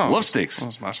 Love steaks.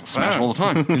 Smash all the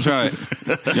time. That's right.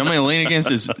 You want me to lean against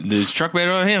this truck bed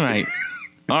over here, mate?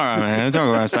 All right, man. Let's talk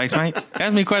about steaks, mate.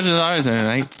 Ask me questions always,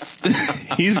 mate.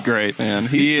 He's great, man.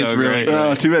 He is really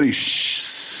great. Too bad he's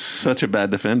such a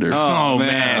bad defender. Oh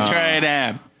man. Trade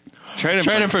him. Trade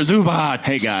him for Zubac.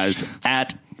 Hey guys,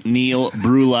 @Neil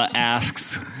Brula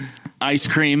asks, ice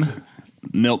cream,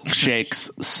 milkshakes,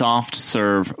 soft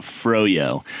serve,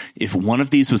 froyo. If one of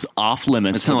these was off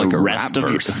limits for the rest of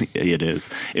your it is.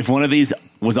 If one of these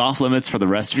was off limits for the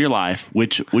rest of your life,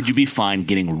 which would you be fine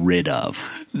getting rid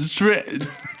of?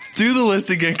 Do the list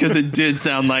again because it did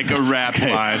sound like a rap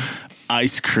line.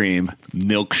 Ice cream,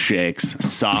 milkshakes,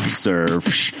 soft serve,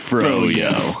 froyo.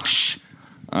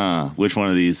 Which one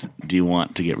of these do you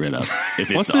want to get rid of?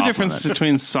 What's the difference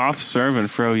between soft serve and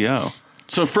froyo?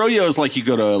 So froyo is like you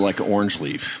go to like Orange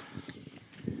Leaf.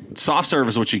 Soft serve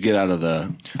is what you get out of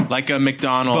the like a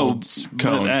McDonald's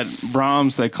cone. But at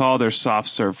Brahms, they call their soft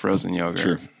serve frozen yogurt.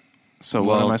 Sure. So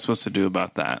what am I supposed to do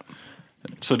about that?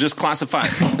 So just classify.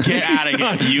 Get out of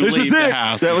here. You this leave is the it.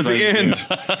 house. That was the end.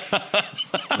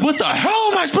 What the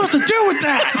hell am I supposed to do with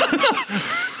that?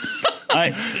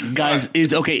 Guys,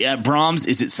 at Brahms,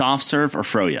 is it soft serve or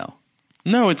froyo?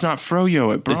 No, it's not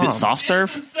froyo at Brahms. Is it soft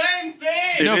serve? Same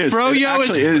thing. No, froyo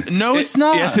is. No, it's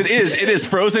not. Yes, it is. It is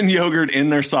frozen yogurt in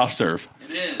their soft serve.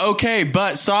 Okay,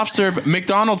 but soft serve.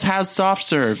 McDonald's has soft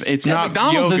serve. It's not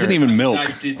McDonald's yogurt. isn't even milk.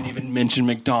 I didn't even mention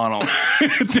McDonald's.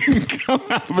 It didn't come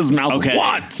out of his mouth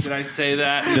once. Did I say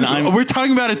that? We're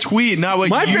talking about a tweet, not what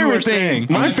My you favorite were saying.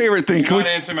 thing. My favorite thing. You Can want we,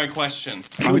 to answer my question?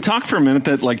 can we talk for a minute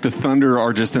that like the Thunder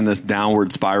are just in this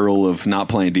downward spiral of not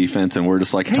playing defense, and we're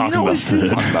just like, hey, Talking you know, about we should food.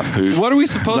 talk about food. What are we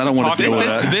supposed 'Cause I don't to wanna talk deal with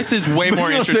about? that. This is way more You know what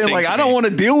I'm interesting. saying? Like, to I don't me. want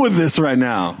to deal with this right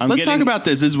now. Let's talk about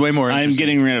this. This is way more I'm interesting.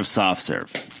 getting rid of soft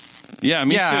serve. Yeah,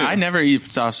 me too. I never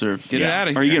eat soft serve. Get it out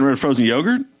of Are here. you getting rid of frozen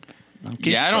yogurt?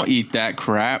 Yeah, I don't eat that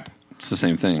crap. It's the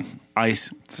same thing.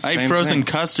 Ice. I eat same frozen thing.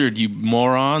 custard, you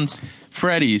morons.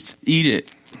 Freddy's, eat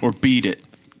it or beat it,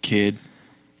 kid.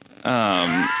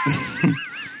 Yeah,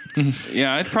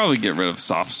 I'd probably get rid of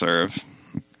soft serve.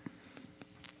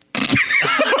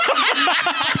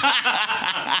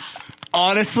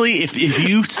 Honestly, if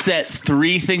you set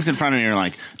 3 things in front of me, you're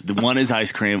like, the one is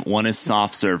ice cream, one is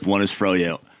soft serve, one is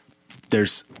froyo.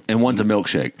 And one's a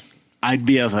milkshake. I'd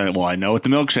be able to say, well, I know what the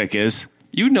milkshake is.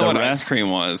 You know The what rest? ice cream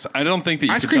was. I don't think that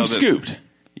you Ice could cream tell that- scooped.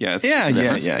 Yeah, it's Yeah, just a yeah,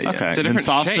 difference. yeah, yeah. Okay, It's a then different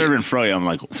soft shape. serve and froyo, I'm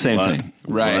like, Same what? thing.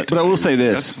 Right. But I will say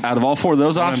this: That's- out of all 4 of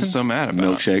those what I'm options, so mad about.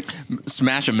 milkshake,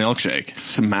 Smash a milkshake.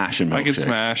 smash a milkshake. I could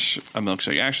smash a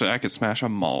milkshake. Actually, I could smash a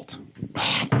malt.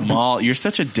 Malt. You're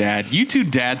such a dad. You two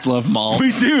dads love malt.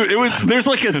 We do. There's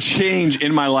like a change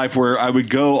in my life where I would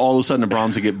go all of a sudden to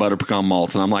Brahms to get butter pecan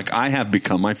malts, and I'm like, I have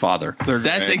become my father.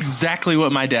 That's great. exactly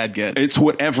what my dad gets. It's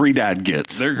what every dad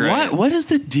gets. They're great. What is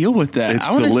the deal with that? It's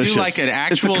I want to delicious. do like an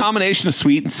actual. It's a combination of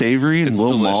sweet and savory, and It's a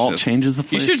little malt delicious. changes the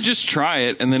You flavor. should just try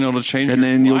it, and then it'll change. and your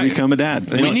then you'll life. become a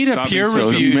dad. And We you'll need a stop peer being so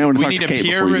you reviewed. may wanna We talk need to a Kate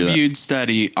peer before you do that. reviewed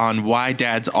study on why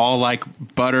dads all like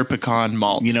butter pecan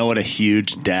malts. You know what a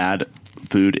huge dad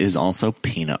food is also?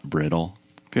 Peanut brittle.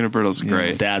 Peanut brittle's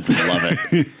great. Dads love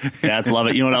it. Dads love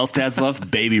it. You know what else dads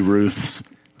love? Baby Ruths.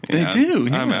 They do.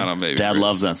 I'm yeah. out on baby. Dad Ruths.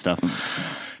 loves that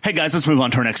stuff. Hey guys, let's move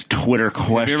on to our next Twitter Have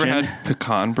question. you ever had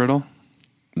pecan brittle?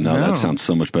 No, that sounds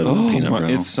so much better than peanut butter.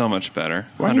 It's so much better.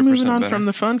 Why are you moving 100% on better. from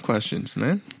the fun questions,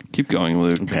 man? Keep going,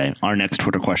 Luke. Okay, our next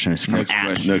Twitter question is from Next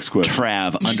question.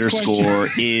 Trav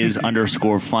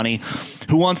 _ funny,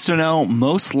 who wants to know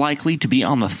most likely to be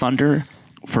on the Thunder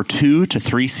for 2 to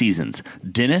 3 seasons.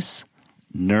 Dennis,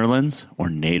 Nerlens, or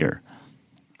Nader?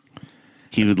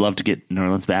 He would love to get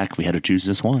Nerlens back if we had to choose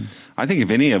just one. I think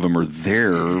if any of them are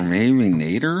there, maybe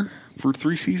Nader for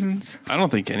 3 seasons. I don't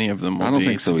think any of them will I don't be,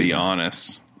 think so to be either.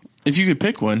 honest. If you could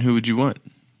pick one, who would you want?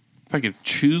 If I could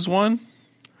choose one,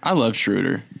 I love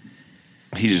Schroeder.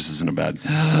 He just isn't a bad.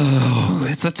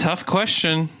 it's a tough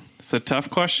question. It's a tough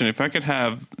question. If I could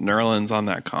have Nerlens on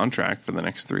that contract for the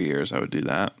next 3 years, I would do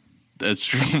that. That's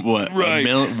true. What? Right.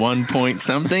 1 point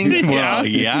something? Well,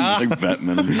 yeah. like vet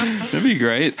minimum. That'd be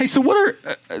great. Hey, so what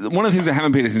are one of the things I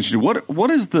haven't paid attention to?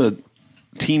 What is the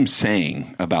team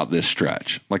saying about this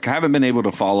stretch? Like, I haven't been able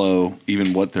to follow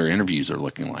even what their interviews are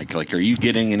looking like. Like, are you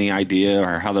getting any idea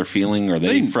or how they're feeling? Are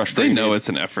they frustrated? They know it's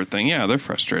an effort thing. Yeah, they're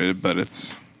frustrated,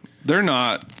 but they're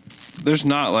not. There's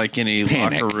not like any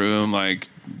Panic. locker room like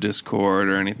discord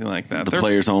or anything like that. The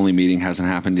players only meeting hasn't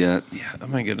happened yet. Yeah, oh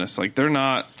my goodness. Like, they're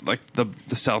not like the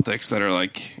Celtics that are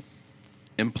like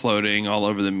imploding all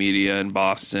over the media in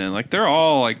Boston. Like, they're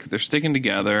all like, they're sticking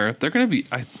together. They're going to be,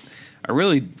 I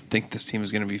really think this team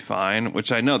is going to be fine,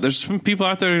 which I know there's some people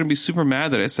out there that are going to be super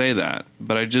mad that I say that,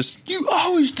 but you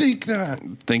always think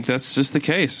that's just the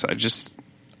case. I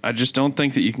just don't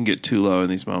think that you can get too low in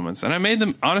these moments. And I made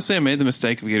the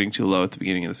mistake of getting too low at the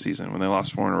beginning of the season when they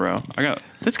lost 4 in a row.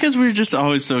 That's because we were just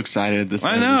always so excited at this.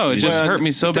 I know, it just Well, hurt me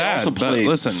so they bad. also But played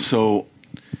listen,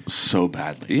 so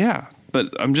badly. yeah,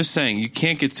 but I'm just saying you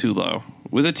can't get too low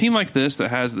with a team like this that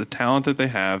has the talent that they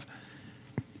have.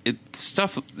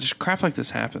 Just crap like this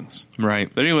happens, Right.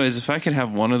 But anyways, if I could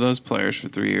have one of those players for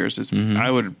 3 years, I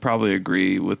would probably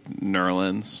agree with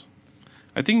Nerlens.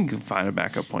 I think you can find a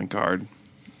backup point guard.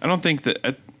 I don't think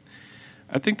that.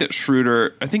 I think that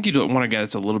Schroeder. I think you don't want a guy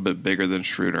that's a little bit bigger than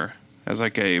Schroeder as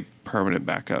like a permanent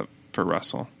backup for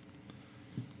Russell.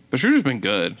 But Schroeder's been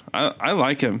good. I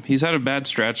like him. He's had a bad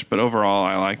stretch, but overall,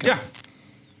 I like him. Yeah.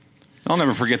 I'll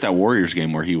never forget that Warriors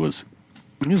game where he was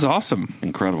He was awesome.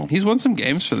 incredible. He's won some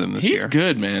games for them this He's year.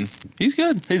 good, man. He's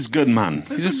good. He's good man.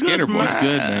 He's a skater boy. He's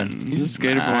good, man. He's a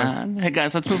skater boy. Hey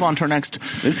guys, let's move on to our next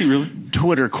Is he really?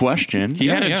 Twitter question. He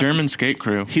had a yeah. German skate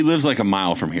crew. He lives like a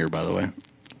mile from here, by the way.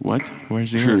 What?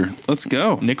 Where's he? Sure. at? Let's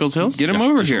go. Nichols Hills? Get him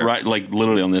over Just here. right, like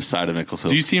literally on this side of Nichols Hill.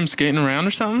 Do you see him skating around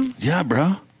or something? Yeah,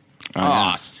 bro.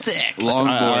 Oh, sick. Longboarding.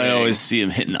 I always see him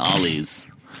hitting ollies.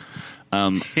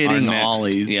 Hitting our next-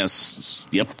 ollies. Yes.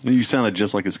 Yep. You sounded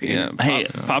just like a skater. Yeah, Hey.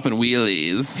 popping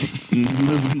wheelies.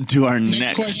 Moving to our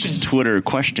next question. Twitter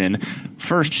question.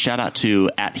 First, shout out to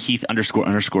at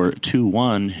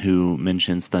Heath__21 who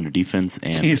mentions Thunder defense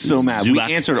and He's so mad. We Zubak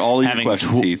answered all of your having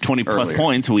questions, Heath, 20 plus earlier.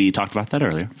 points. We talked about that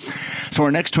earlier. So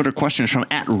our next Twitter question is from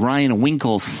at Ryan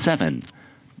Winkle 7,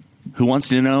 who wants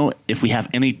to know if we have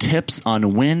any tips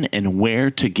on when and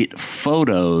where to get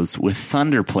photos with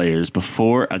Thunder players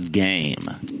before a game.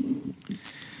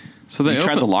 So they You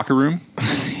tried the locker room?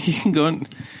 You can go into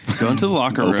the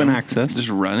locker room. Open access. Just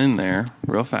run in there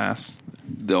real fast.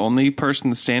 The only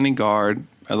person standing guard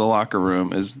at the locker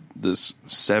room is this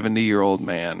 70-year-old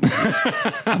man.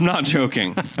 I'm not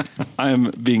joking.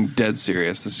 I'm being dead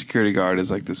serious. The security guard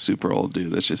is like this super old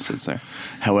dude that just sits there.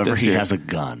 However, That's he serious. has a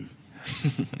gun.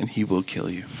 And he will kill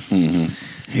you.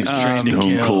 He's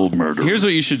stone cold murder. Here's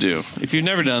what you should do. If you've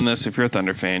never done this, if you're a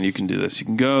Thunder fan, you can do this. You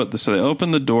can go, so they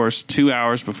open the doors 2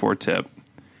 hours before tip.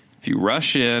 If you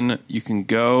rush in, you can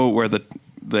go where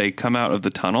they come out of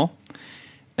the tunnel,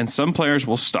 and some players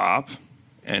will stop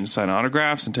and sign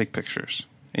autographs and take pictures.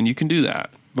 And you can do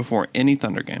that before any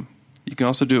Thunder game. You can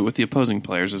also do it with the opposing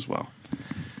players as well.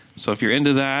 So if you're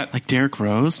into that, Like Derrick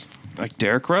Rose? like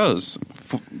Derrick Rose,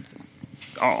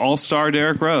 all-star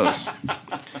Derrick Rose.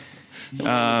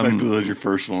 That was your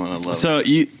first one. I love So,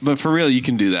 but for real, you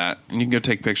can do that, and you can go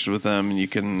take pictures with them, and you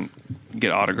can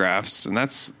get autographs, and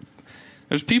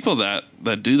there's people that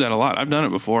do that a lot. I've done it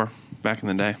before back in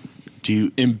the day.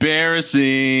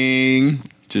 Embarrassing.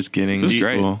 Just kidding. It was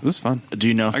great. Cool. It was fun. Do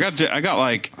you know if I got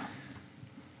like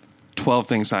 12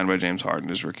 things signed by James Harden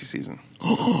his rookie season.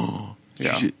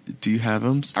 Yeah, Do you have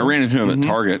them? I ran into him at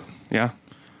Target yeah.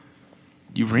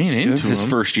 You ran into his him?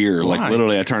 first year. Why? Like,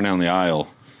 literally, I turned down the aisle,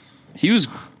 He was.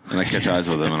 and I catch eyes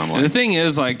with him, and I'm And the like, thing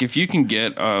is, like, if you can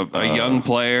get a young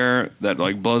player that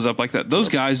like blows up like that, those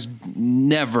guys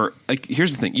never. Like,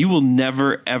 here's the thing: you will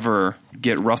never ever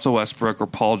get Russell Westbrook or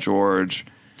Paul George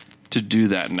to do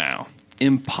that now.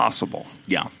 Impossible.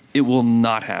 Yeah. It will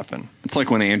not happen. it's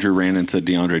like when Andrew ran into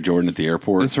DeAndre Jordan at the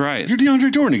airport. That's right. You're DeAndre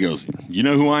Jordan. He goes, you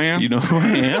know who I am? You know who I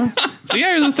am? So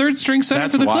yeah, you're the third string center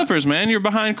That's for the why- Clippers, man. You're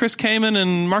behind Chris Kaman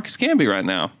and Marcus Camby right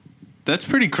now. That's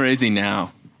pretty crazy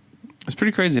now. It's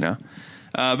pretty crazy now.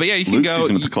 But yeah, you can Luke go sees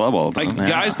him at the club all the like time.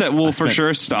 guys that will for spent sure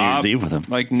New stop. Year's Eve with him.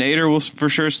 Like Nader will for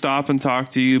sure stop and talk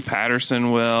to you.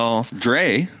 Patterson will.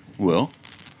 Dre will.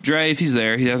 Dre, if he's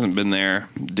there, he hasn't been there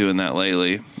doing that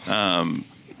lately.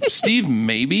 Steve,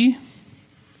 maybe,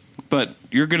 but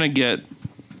you're gonna get,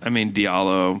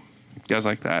 Diallo, guys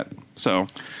like that. So,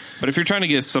 but if you're trying to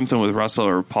get something with Russell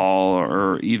or Paul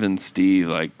or even Steve,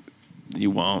 like you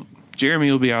won't.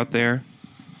 Jeremy will be out there.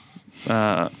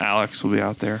 Alex will be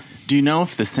out there. Do you know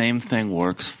if the same thing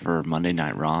works for Monday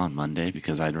Night Raw on Monday?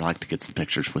 Because I'd like to get some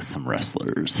pictures with some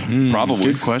wrestlers.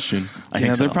 Probably. Good question. I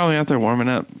think so. They're probably out there warming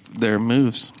up their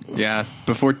moves. Yeah,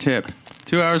 before tip.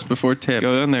 2 hours before tip.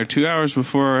 Go in there 2 hours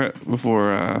before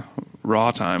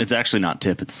Raw time. It's actually not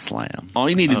tip, it's slam. All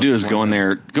you need to do is go in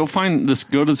there, go find this,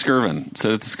 go to the Skirvin,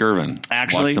 sit at the Skirvin.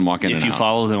 Actually, watch them walk in if and you out.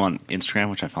 follow them on Instagram,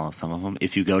 which I follow some of them,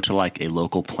 if you go to like a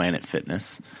local Planet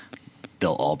Fitness,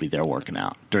 they'll all be there working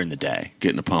out during the day.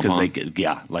 Getting a pump Because on. they get,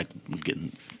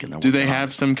 getting their Do they workout on.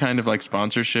 have some kind of like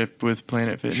sponsorship with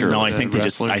Planet Fitness? No, I The think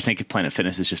wrestlers? I think Planet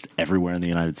Fitness is just everywhere in the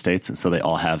United States, and so they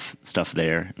all have stuff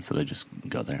there, and so they just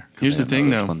go there. 'Cause Here's they the don't thing,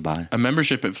 know which though. one to buy. A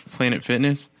membership at Planet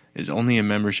Fitness is only a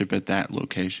membership at that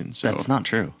location. So That's not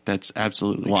true. That's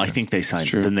absolutely Well, true. I think they signed.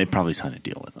 true. Then they probably signed a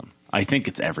deal with them. I think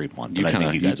it's everyone, You but I kind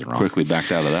think of you guys are wrong. quickly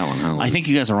backed out of that one, huh? I think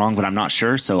you guys are wrong, but I'm not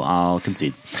sure, so I'll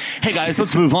concede. Hey guys,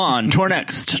 let's move on to our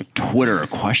next Twitter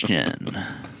question,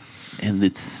 and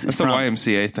it's That's a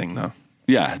YMCA thing, though.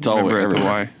 Yeah, it's all Remember at the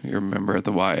everywhere. Y. You're a member at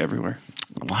the Y everywhere.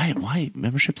 Why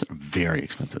memberships are very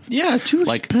expensive. Yeah, too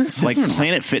Like expensive.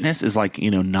 Planet Fitness is like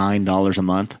 $9 a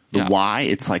month. The Yeah. Y,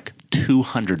 it's like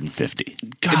 $250.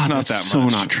 God, it's not that's that so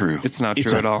much. not true. It's not It's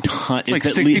true a at all. ton- It's like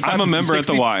at 65 least- I'm a member at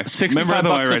the Y. 65 Member at the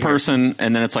Y bucks a right here. person,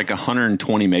 and then it's like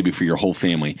 120 maybe for your whole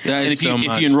family. That and is if you, so if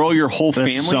much. you enroll your whole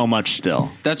That's family, so much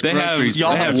still. That's They have- groceries.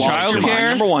 y'all bro. have That's childcare? groceries.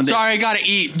 Number one, they- Sorry, I gotta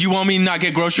eat. You want me to not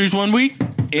get groceries one week?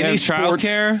 They have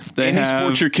childcare. They any have,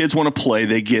 sports your kids want to play,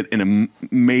 they get an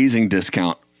amazing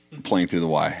discount playing through the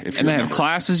Y. If and you're they a have member.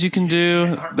 classes you can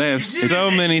do. They have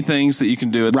so many things that you can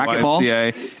do at the Racquetball?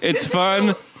 YMCA. It's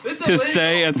fun to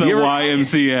stay at the You ever-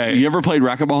 YMCA. You ever played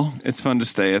racquetball? It's fun to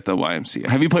stay at the YMCA.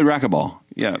 Have you played racquetball?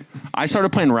 Yeah. I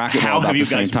started playing racquetball How about have the you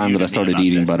same guys time that I muted me started about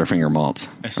eating this? Butterfinger malts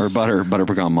or butter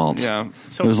pecan malts. Yeah.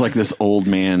 It was like this old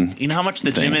man. You know how much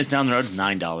the gym is down the road?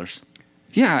 $9.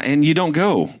 Yeah, and you don't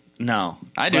go. No,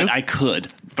 I do.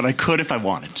 But I could if I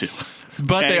wanted to.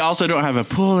 But they also don't have a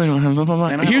pool. They don't have blah,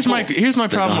 blah, blah. Here's my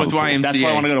problem with YMCA. That's why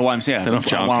I want to go to YMCA. They don't have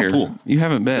childcare. You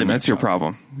haven't been. That's your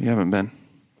problem. You haven't been.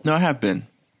 No, I have been.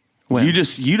 When?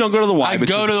 You don't go to the Y. I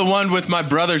go to the one with my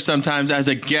brother sometimes as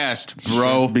a guest,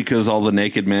 bro. Because all the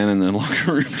naked men in the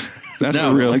locker room. That's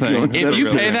a real thing.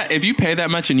 If you pay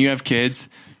that much and you have kids,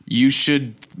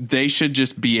 they should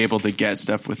just be able to get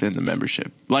stuff within the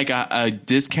membership, like a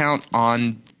discount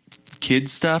on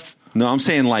kids stuff. No, I'm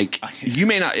saying like you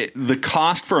may not. The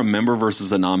cost for a member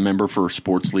versus a non-member for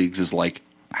sports leagues is like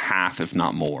half, if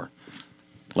not more.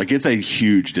 Like it's a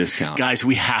huge discount. Guys,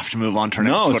 we have to move on to our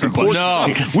next It's Twitter important.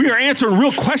 question. No, we are answering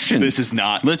real questions. This is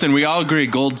not. Listen, we all agree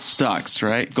gold sucks,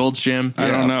 right? Gold's gym. I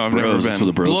don't know. I've never been. That's for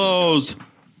the bros. Blows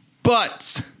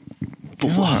butts.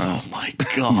 Oh my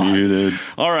god! Muted.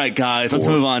 All right, guys, let's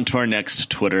move on to our next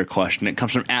Twitter question. It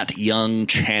comes from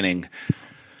 @YoungChanning,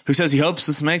 who says he hopes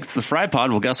this makes the Fry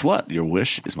Pod. Well, guess what? Your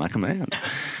wish is my command.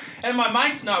 And my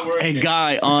mic's not working. A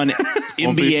guy on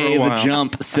NBA The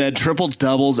Jump said triple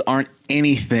doubles aren't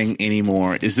anything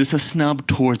anymore. Is this a snub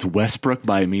towards Westbrook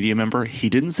by a media member? He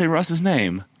didn't say Russ's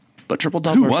name, but triple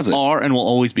doubles are and will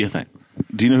always be a thing.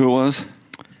 Do you know who it was?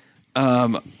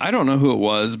 I don't know who it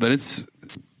was, but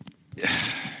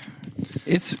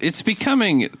it's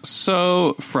becoming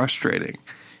so frustrating.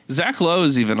 Zach Lowe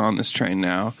is even on this train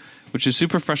now, which is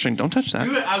super frustrating. Don't touch that.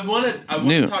 Dude, I want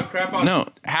to talk crap on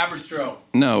Haberstroh.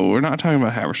 No, we're not talking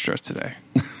about Haberstroh today.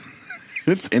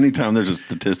 It's anytime there's a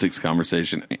statistics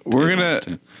conversation.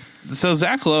 So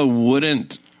Zach Lowe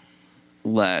wouldn't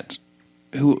let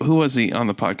who was he on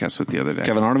the podcast with the other day?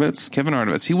 Kevin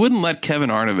Arnovitz. He wouldn't let Kevin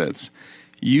Arnovitz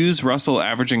use Russell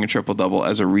averaging a triple-double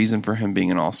as a reason for him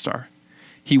being an all-star.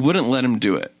 He wouldn't let him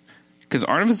do it because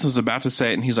Arnovitz was about to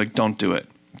say it, and he's like, don't do it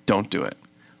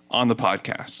on the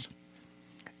podcast.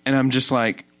 And I'm just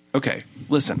like, okay,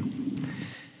 listen.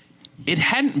 It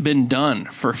hadn't been done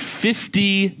for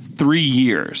 53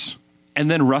 years,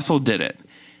 and then Russell did it.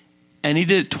 And he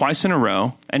did it twice in a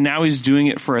row, and now he's doing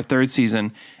it for a third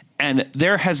season. And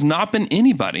there has not been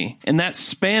anybody in that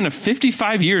span of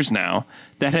 55 years now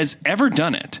that has ever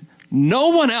done it. No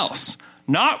one else.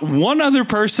 Not one other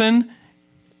person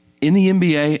in the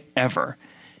NBA ever.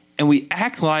 And we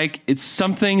act like it's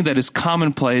something that is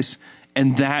commonplace,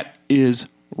 and that is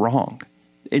wrong.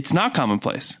 It's not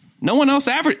commonplace. No one else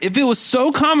averaged. If it was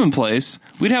so commonplace,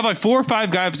 we'd have like 4 or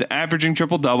 5 guys averaging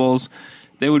triple doubles.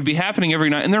 They would be happening every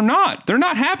night, and they're not. They're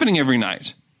not happening every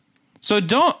night. So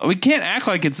we can't act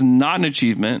like it's not an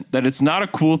achievement, that it's not a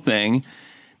cool thing.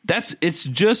 It's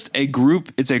just a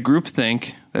group. It's a group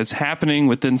think that's happening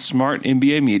within smart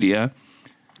NBA media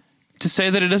to say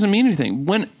that it doesn't mean anything.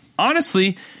 When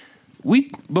honestly,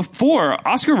 before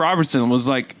Oscar Robertson was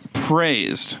like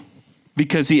praised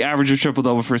because he averaged a triple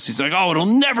double for a season. Like, oh, it'll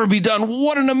never be done.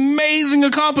 What an amazing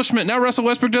accomplishment. Now Russell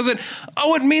Westbrook does it.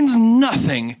 Oh, it means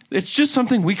nothing. It's just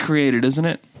something we created, isn't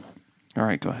it? All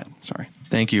right, go ahead. Sorry.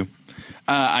 Thank you.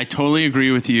 I totally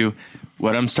agree with you.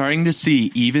 What I'm starting to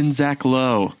see, even Zach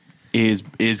Lowe is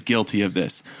guilty of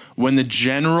this. When the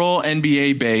general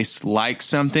NBA base likes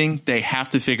something, they have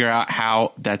to figure out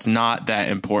how that's not that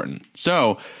important.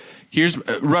 So here's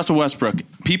Russell Westbrook.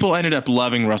 People ended up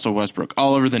loving Russell Westbrook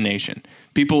all over the nation.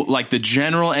 People like the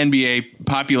general NBA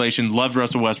population loved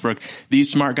Russell Westbrook.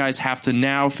 These smart guys have to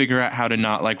now figure out how to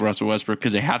not like Russell Westbrook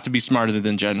because they have to be smarter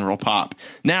than general pop.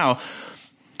 Now,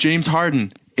 James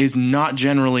Harden is not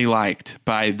generally liked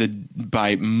by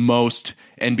most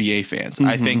NBA fans. Mm-hmm.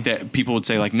 I think that people would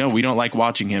say like, no, we don't like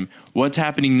watching him. What's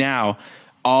happening now?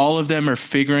 All of them are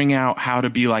figuring out how to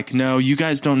be like, no, you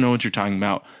guys don't know what you're talking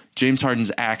about. James Harden's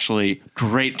actually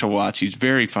great to watch. He's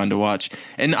very fun to watch.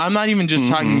 And I'm not even just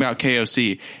talking about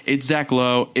KOC. It's Zach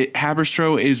Lowe.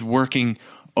 Haberstroh is working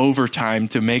overtime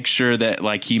to make sure that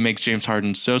like he makes James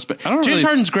Harden so James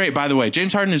Harden's great, by the way.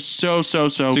 James Harden is so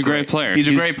he's a great player. He's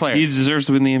a great player. He deserves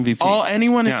to win the MVP. All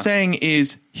anyone is saying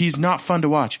is he's not fun to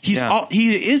watch. He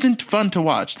isn't fun to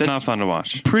watch. That's not fun to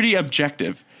watch. Pretty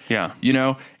objective. Yeah. You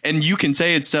know, and you can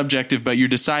say it's subjective, but you're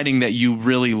deciding that you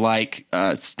really like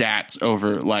stats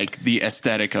over like the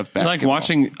aesthetic of basketball. Like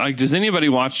watching, like, does anybody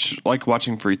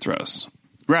watching free throws?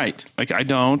 Right. Like, I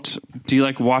don't. Do you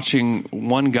like watching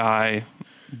one guy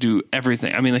do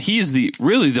everything? I mean, he's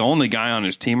really the only guy on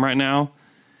his team right now.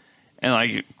 And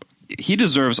like, he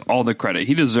deserves all the credit.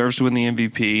 He deserves to win the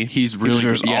MVP. He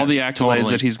deserves all the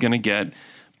accolades that he's going to get,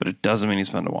 but it doesn't mean he's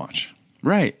fun to watch.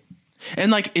 Right.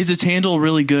 And like, is his handle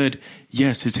really good?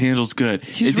 Yes, his handle's good.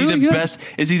 Is he the best?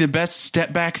 Is he the best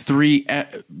step back three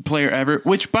player ever?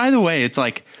 Which, by the way, it's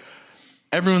like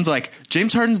everyone's like,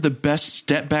 James Harden's the best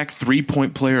step back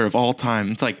 3-point player of all time.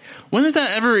 It's like, when has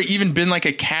that ever even been like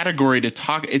a category to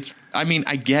talk? It's I mean,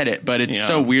 I get it, but it's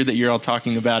so weird that you're all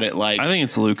talking about it like. I think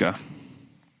it's Luka.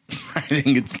 I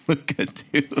think it's Luka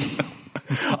too.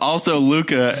 Also,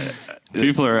 Luka.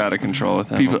 People are out of control with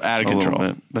him. People out of control,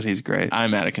 bit, but he's great.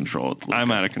 I'm out of control with Luka. I'm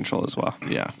out of control as well.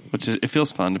 Yeah, it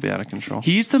feels fun to be out of control.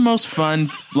 He's the most fun.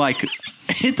 Like,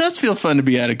 it does feel fun to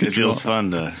be out of control. It feels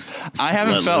fun to. I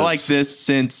haven't felt like this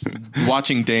since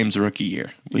watching Dame's rookie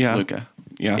year with Luka.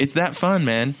 Yeah, it's that fun,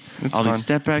 man. It's all fun. these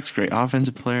step backs, great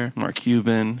offensive player. Mark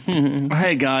Cuban.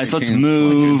 Hey guys, let's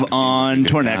move on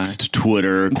to our next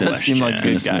Twitter Does question. seem like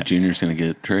good Smith Jr. is going to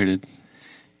get traded.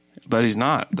 But he's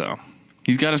not, though.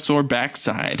 He's got a sore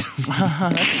backside.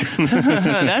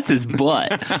 That's his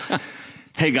butt.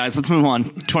 Hey guys, let's move on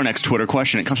to our next Twitter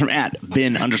question. It comes from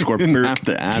 @Ben_Burke10. Have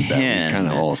to add that. We kind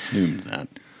of all assumed that.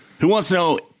 Who wants to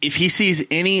know if he sees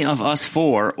any of us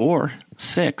 4 or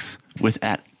 6 with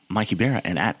 @Mikey Berra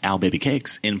and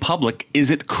 @AlBabyCakes in public?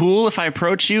 Is it cool if I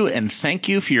approach you and thank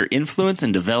you for your influence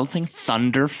in developing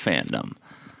Thunder fandom?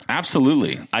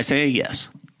 Absolutely. I say yes.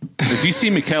 If you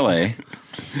see Michele,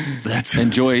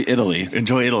 enjoy Italy.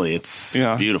 Enjoy Italy. It's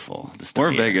beautiful.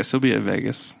 Or Vegas. He'll be at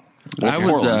Vegas.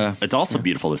 It's also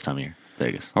beautiful this time of year.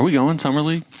 Vegas. Are we going Summer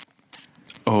League?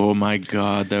 Oh my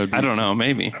God, that would be I don't know.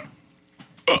 Maybe.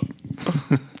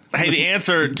 Hey, the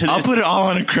answer to this... I'll put it all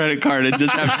on a credit card and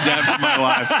just have debt for my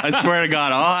life. I swear to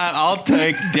God, I'll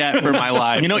take debt for my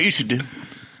life. You know what you should do?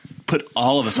 Put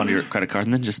all of us on your credit card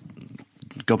and then just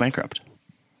go bankrupt.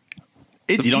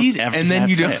 It's easy, and then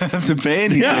you don't have to pay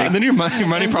anything. Yeah, and then your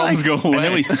money problems go away. And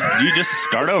then you just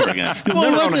start over again.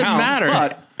 Well, what does it matter?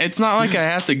 But it's not like I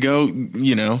have to go, I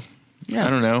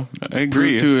don't know. I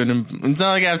agree. It's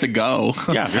not like I have to go.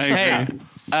 Yeah. Hey,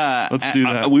 let's do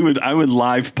that. I would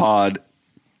live pod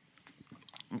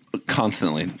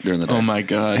constantly during the day. Oh my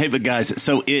God. Hey, but guys,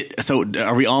 so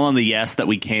are we all on the yes that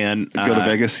we can go to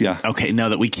Vegas? Yeah. Okay, no,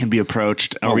 that we can be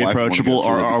approached. Are My we wife approachable, wanna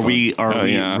go, or so are we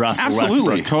Russell Absolutely.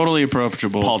 Westbrook, Totally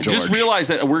approachable. Paul George? Just realize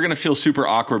that we're going to feel super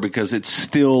awkward because it's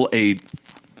still a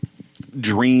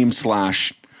dream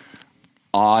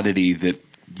 / oddity that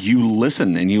you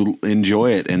listen and you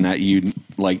enjoy it, and that you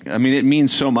like. I mean, it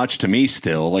means so much to me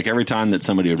still. Like every time that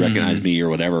somebody would recognize me or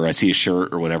whatever, I see a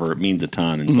shirt or whatever, it means a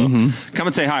ton. And so come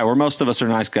and say hi. Where most of us are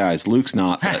nice guys. Luke's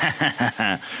not.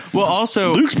 Well,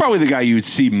 also Luke's probably the guy you would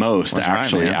see most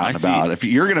actually right, out and about. If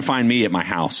you're going to find me at my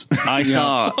house, I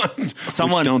saw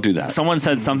someone. Don't do that. Someone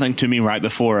said something to me right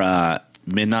before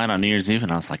midnight on New Year's Eve,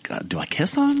 and I was like, "Do I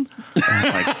kiss him?"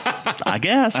 I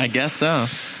guess. I guess so.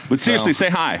 But seriously, say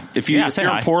hi. If you're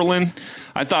in Portland,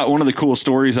 I thought one of the cool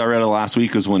stories I read last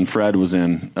week was when Fred was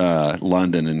in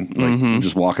London and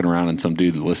just walking around, and some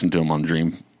dude listened to him on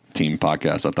Dream Team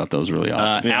podcast. I thought that was really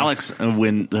awesome. Alex,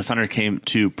 when the Thunder came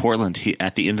to Portland,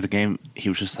 at the end of the game, he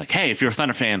was just like, "Hey, if you're a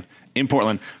Thunder fan in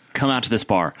Portland, come out to this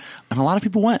bar." And a lot of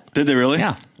people went. Did they really?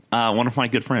 Yeah. One of my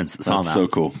good friends saw him out. That's so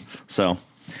cool. So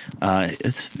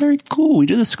it's very cool. We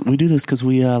do this because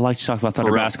we like to talk about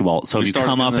Thunder basketball. So if you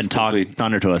come up and talk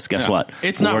Thunder to us, guess what?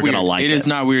 It's not We're weird. Gonna like it is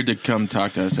not weird to come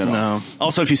talk to us at all. No.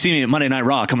 Also, if you see me at Monday Night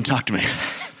Raw, come talk to me.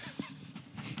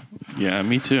 Yeah,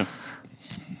 me too.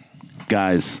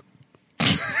 Guys.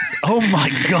 Oh my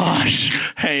gosh.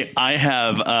 Hey, I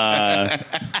have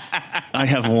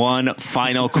one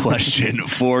final question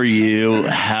for you.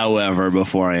 However,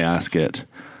 before I ask it,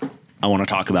 I want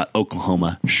to talk about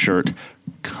Oklahoma Shirt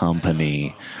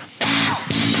Company.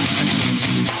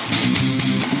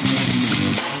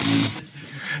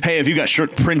 Hey, if you got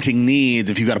shirt printing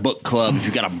needs, if you've got a book club, if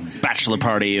you've got a bachelor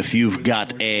party, if you've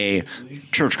got a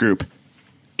church group,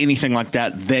 anything like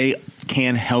that, they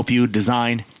can help you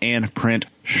design and print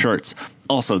shirts.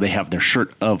 Also, they have their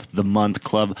Shirt of the Month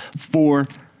Club. For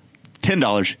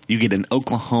 $10, you get an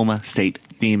Oklahoma State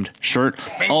themed shirt.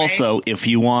 Also, if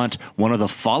you want one of the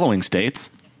following states: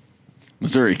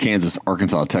 Missouri, Kansas,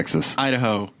 Arkansas, Texas,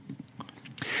 Idaho.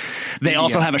 They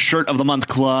also have a Shirt of the Month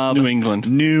Club. New England.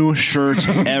 New shirt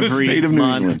every State of New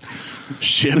month. England.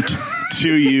 Shipped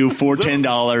to you for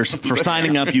 $10. For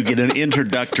signing up, you get an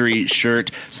introductory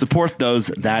shirt. Support those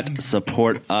that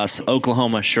support us.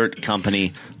 Oklahoma Shirt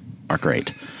Company are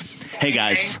great. Hey,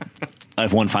 guys. I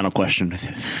have one final question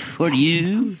for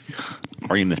you.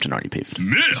 Are you miffed and are you peeved?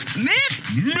 Miffed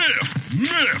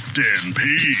and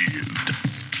peeved.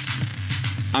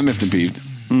 I'm miffed and peeved.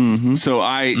 Mm-hmm. So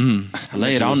I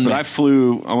lay it on. But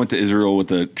I went to Israel with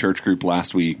the church group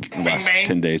last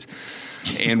 10 days,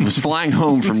 and was flying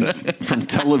home from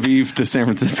Tel Aviv to San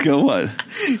Francisco. What?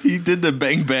 He did the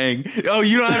bang bang. Oh,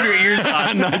 you don't have your ears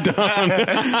on. No, I don't.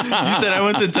 You said I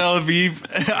went to Tel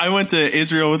Aviv. I went to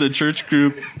Israel with a church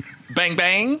group Bang,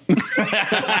 bang. Dang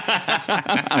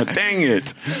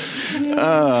it.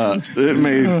 It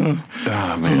made...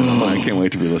 Oh, man. I can't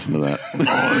wait to be listening to that.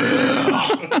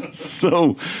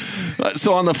 So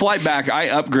on the flight back, I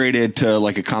upgraded to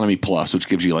like Economy Plus, which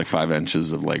gives you like 5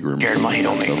 inches of leg room. Your money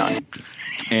don't make none.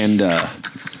 And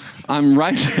I'm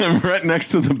right next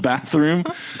to the bathroom.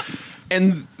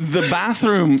 And the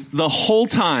bathroom, the whole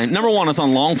time, number one, it's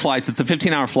on long flights. It's a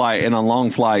 15-hour flight, and on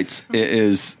long flights, it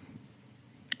is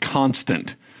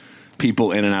constant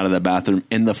people in and out of that bathroom.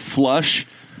 And the flush,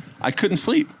 I couldn't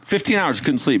sleep. 15 hours,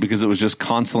 couldn't sleep because it was just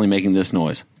constantly making this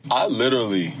noise. I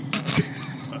literally...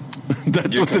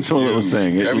 That's what the toilet was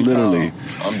saying. It Every literally. time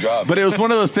I'm dropping. But it was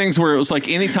one of those things where it was like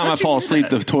anytime I fall asleep,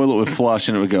 the toilet would flush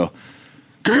and it would go...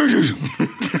 Yeah,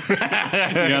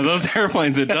 those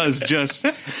airplanes, it does just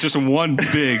one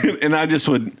big. And I just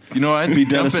would, You know what? be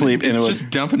dead asleep. And It's it would,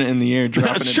 just dumping it in the air,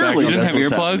 dropping it surely back. You didn't that's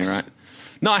have what's earplugs? happening,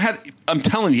 right? No, I had. I'm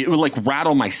telling you, it would like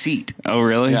rattle my seat. Oh,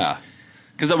 really? Yeah,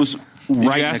 because I was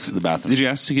right next to the bathroom. Did you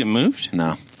ask to get moved?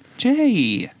 No,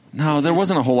 Jay. no, there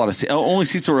wasn't a whole lot of seats. Only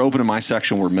seats that were open in my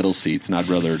section were middle seats, and I'd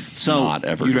rather not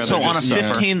ever. you'd rather So on a just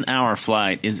 15-hour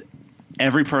flight, is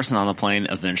every person on the plane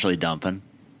eventually dumping?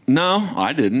 No,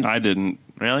 I didn't. I didn't.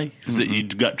 Really? Because you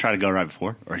try to go right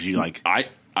before? Or is you like... I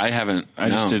haven't. I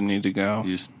just didn't need to go.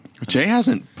 You just, Jay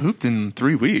hasn't pooped in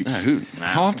 3 weeks.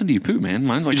 How often do you poop, man?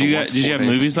 Mine's like. Did you have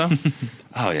movies though?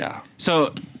 Oh yeah.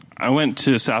 So I went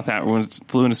to South Africa.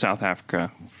 Flew into South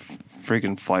Africa.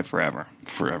 Freaking fly forever.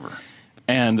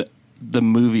 And the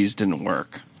movies didn't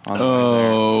work.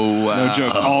 Oh, wow. No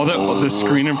joke. All the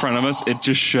screen in front of us, it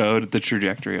just showed the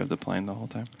trajectory of the plane the whole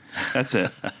time. That's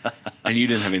it. And you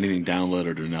didn't have anything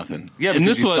downloaded or nothing. Yeah, And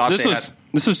because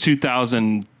this was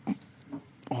 2000.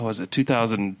 What was it?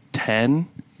 2010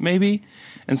 maybe.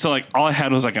 And so like all I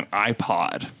had was like an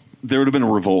iPod. there would have been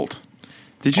a revolt.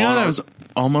 Did you know that was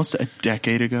almost a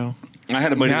decade ago? I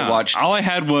had a buddy that watched. All I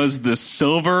had was the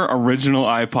silver original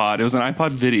iPod. It was an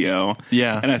iPod video.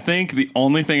 Yeah. And I think the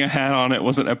only thing I had on it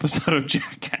was an episode of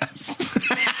Jackass.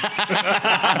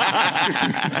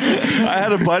 I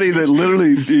had a buddy that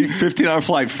literally 15-hour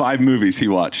flight, 5 movies he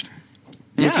watched.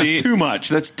 That's just too much.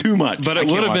 That's too much. But it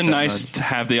would have been nice to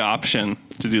have the option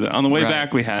to do that. On the way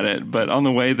back, we had it. But on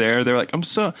the way there, they were like, I'm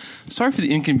so sorry for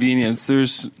the inconvenience.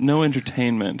 There's no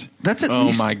entertainment. That's at Oh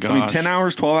least, my I mean, gosh. 10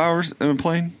 hours, 12 hours in a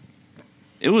plane?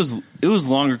 It was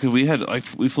longer because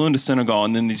we flew into Senegal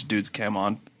and then these dudes came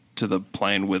on to the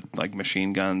plane with like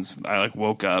machine guns. I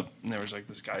woke up and there was like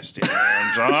this guy standing there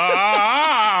and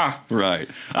Right.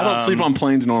 I don't sleep on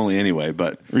planes normally anyway,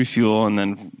 but refuel and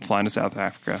then flying to South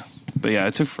Africa. But yeah,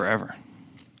 it took forever.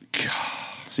 God.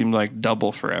 It seemed like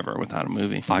double forever without a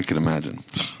movie. I could imagine.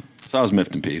 So I was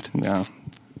miffed and peeved. Yeah.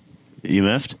 You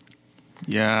miffed?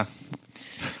 Yeah.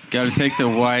 Got to take the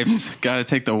wife's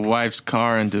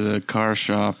car into the car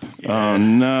shop. Oh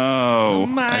no!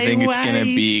 I think it's gonna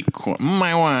be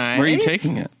my wife. Where are you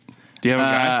taking it? Do you have a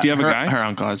guy? Do you have a guy? Her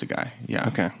uncle has a guy. Yeah.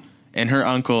 Okay. And her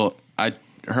uncle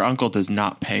does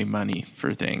not pay money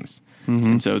for things.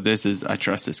 Mm-hmm. And so I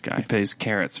trust this guy. He pays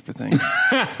carrots for things.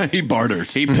 He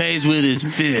barters. He pays with his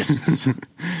fists.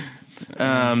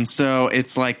 So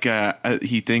it's like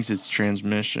he thinks it's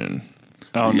transmission.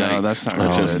 Oh no, Yikes. that's not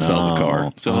Let's good. just sell the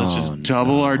car. So let's just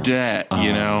double our debt,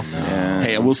 you know? Yeah.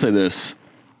 Hey, I will say this.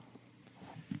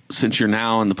 Since you're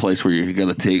now in the place where you're going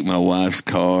to take my wife's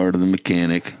car to the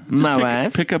mechanic,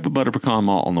 pick up a butter pecan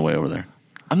malt on the way over there.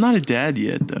 I'm not a dad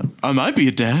yet, though. I might be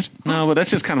a dad. No, but that's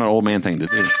just kind of an old man thing to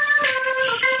do.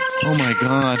 Oh, my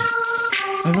God.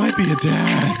 I might be a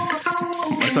dad.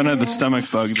 My son had the stomach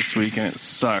bug this week and it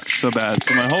sucked so bad.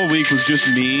 So my whole week was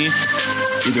just me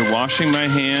either washing my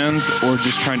hands or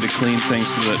just trying to clean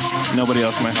things so that nobody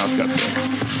else in my house got sick.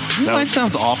 That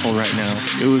sounds awful right now.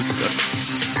 It was a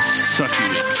sucky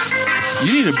week.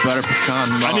 You need a butter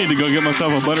pecan malt. I need to go get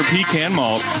myself a butter pecan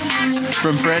malt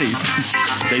from Freddy's.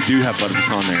 They do have butter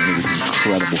pecan there, and it is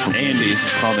incredible. From Andy's.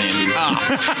 It's called Andy's.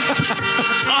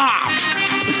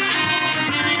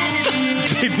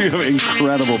 They do have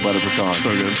incredible butter pecan.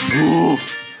 So good. Ooh.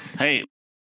 Hey,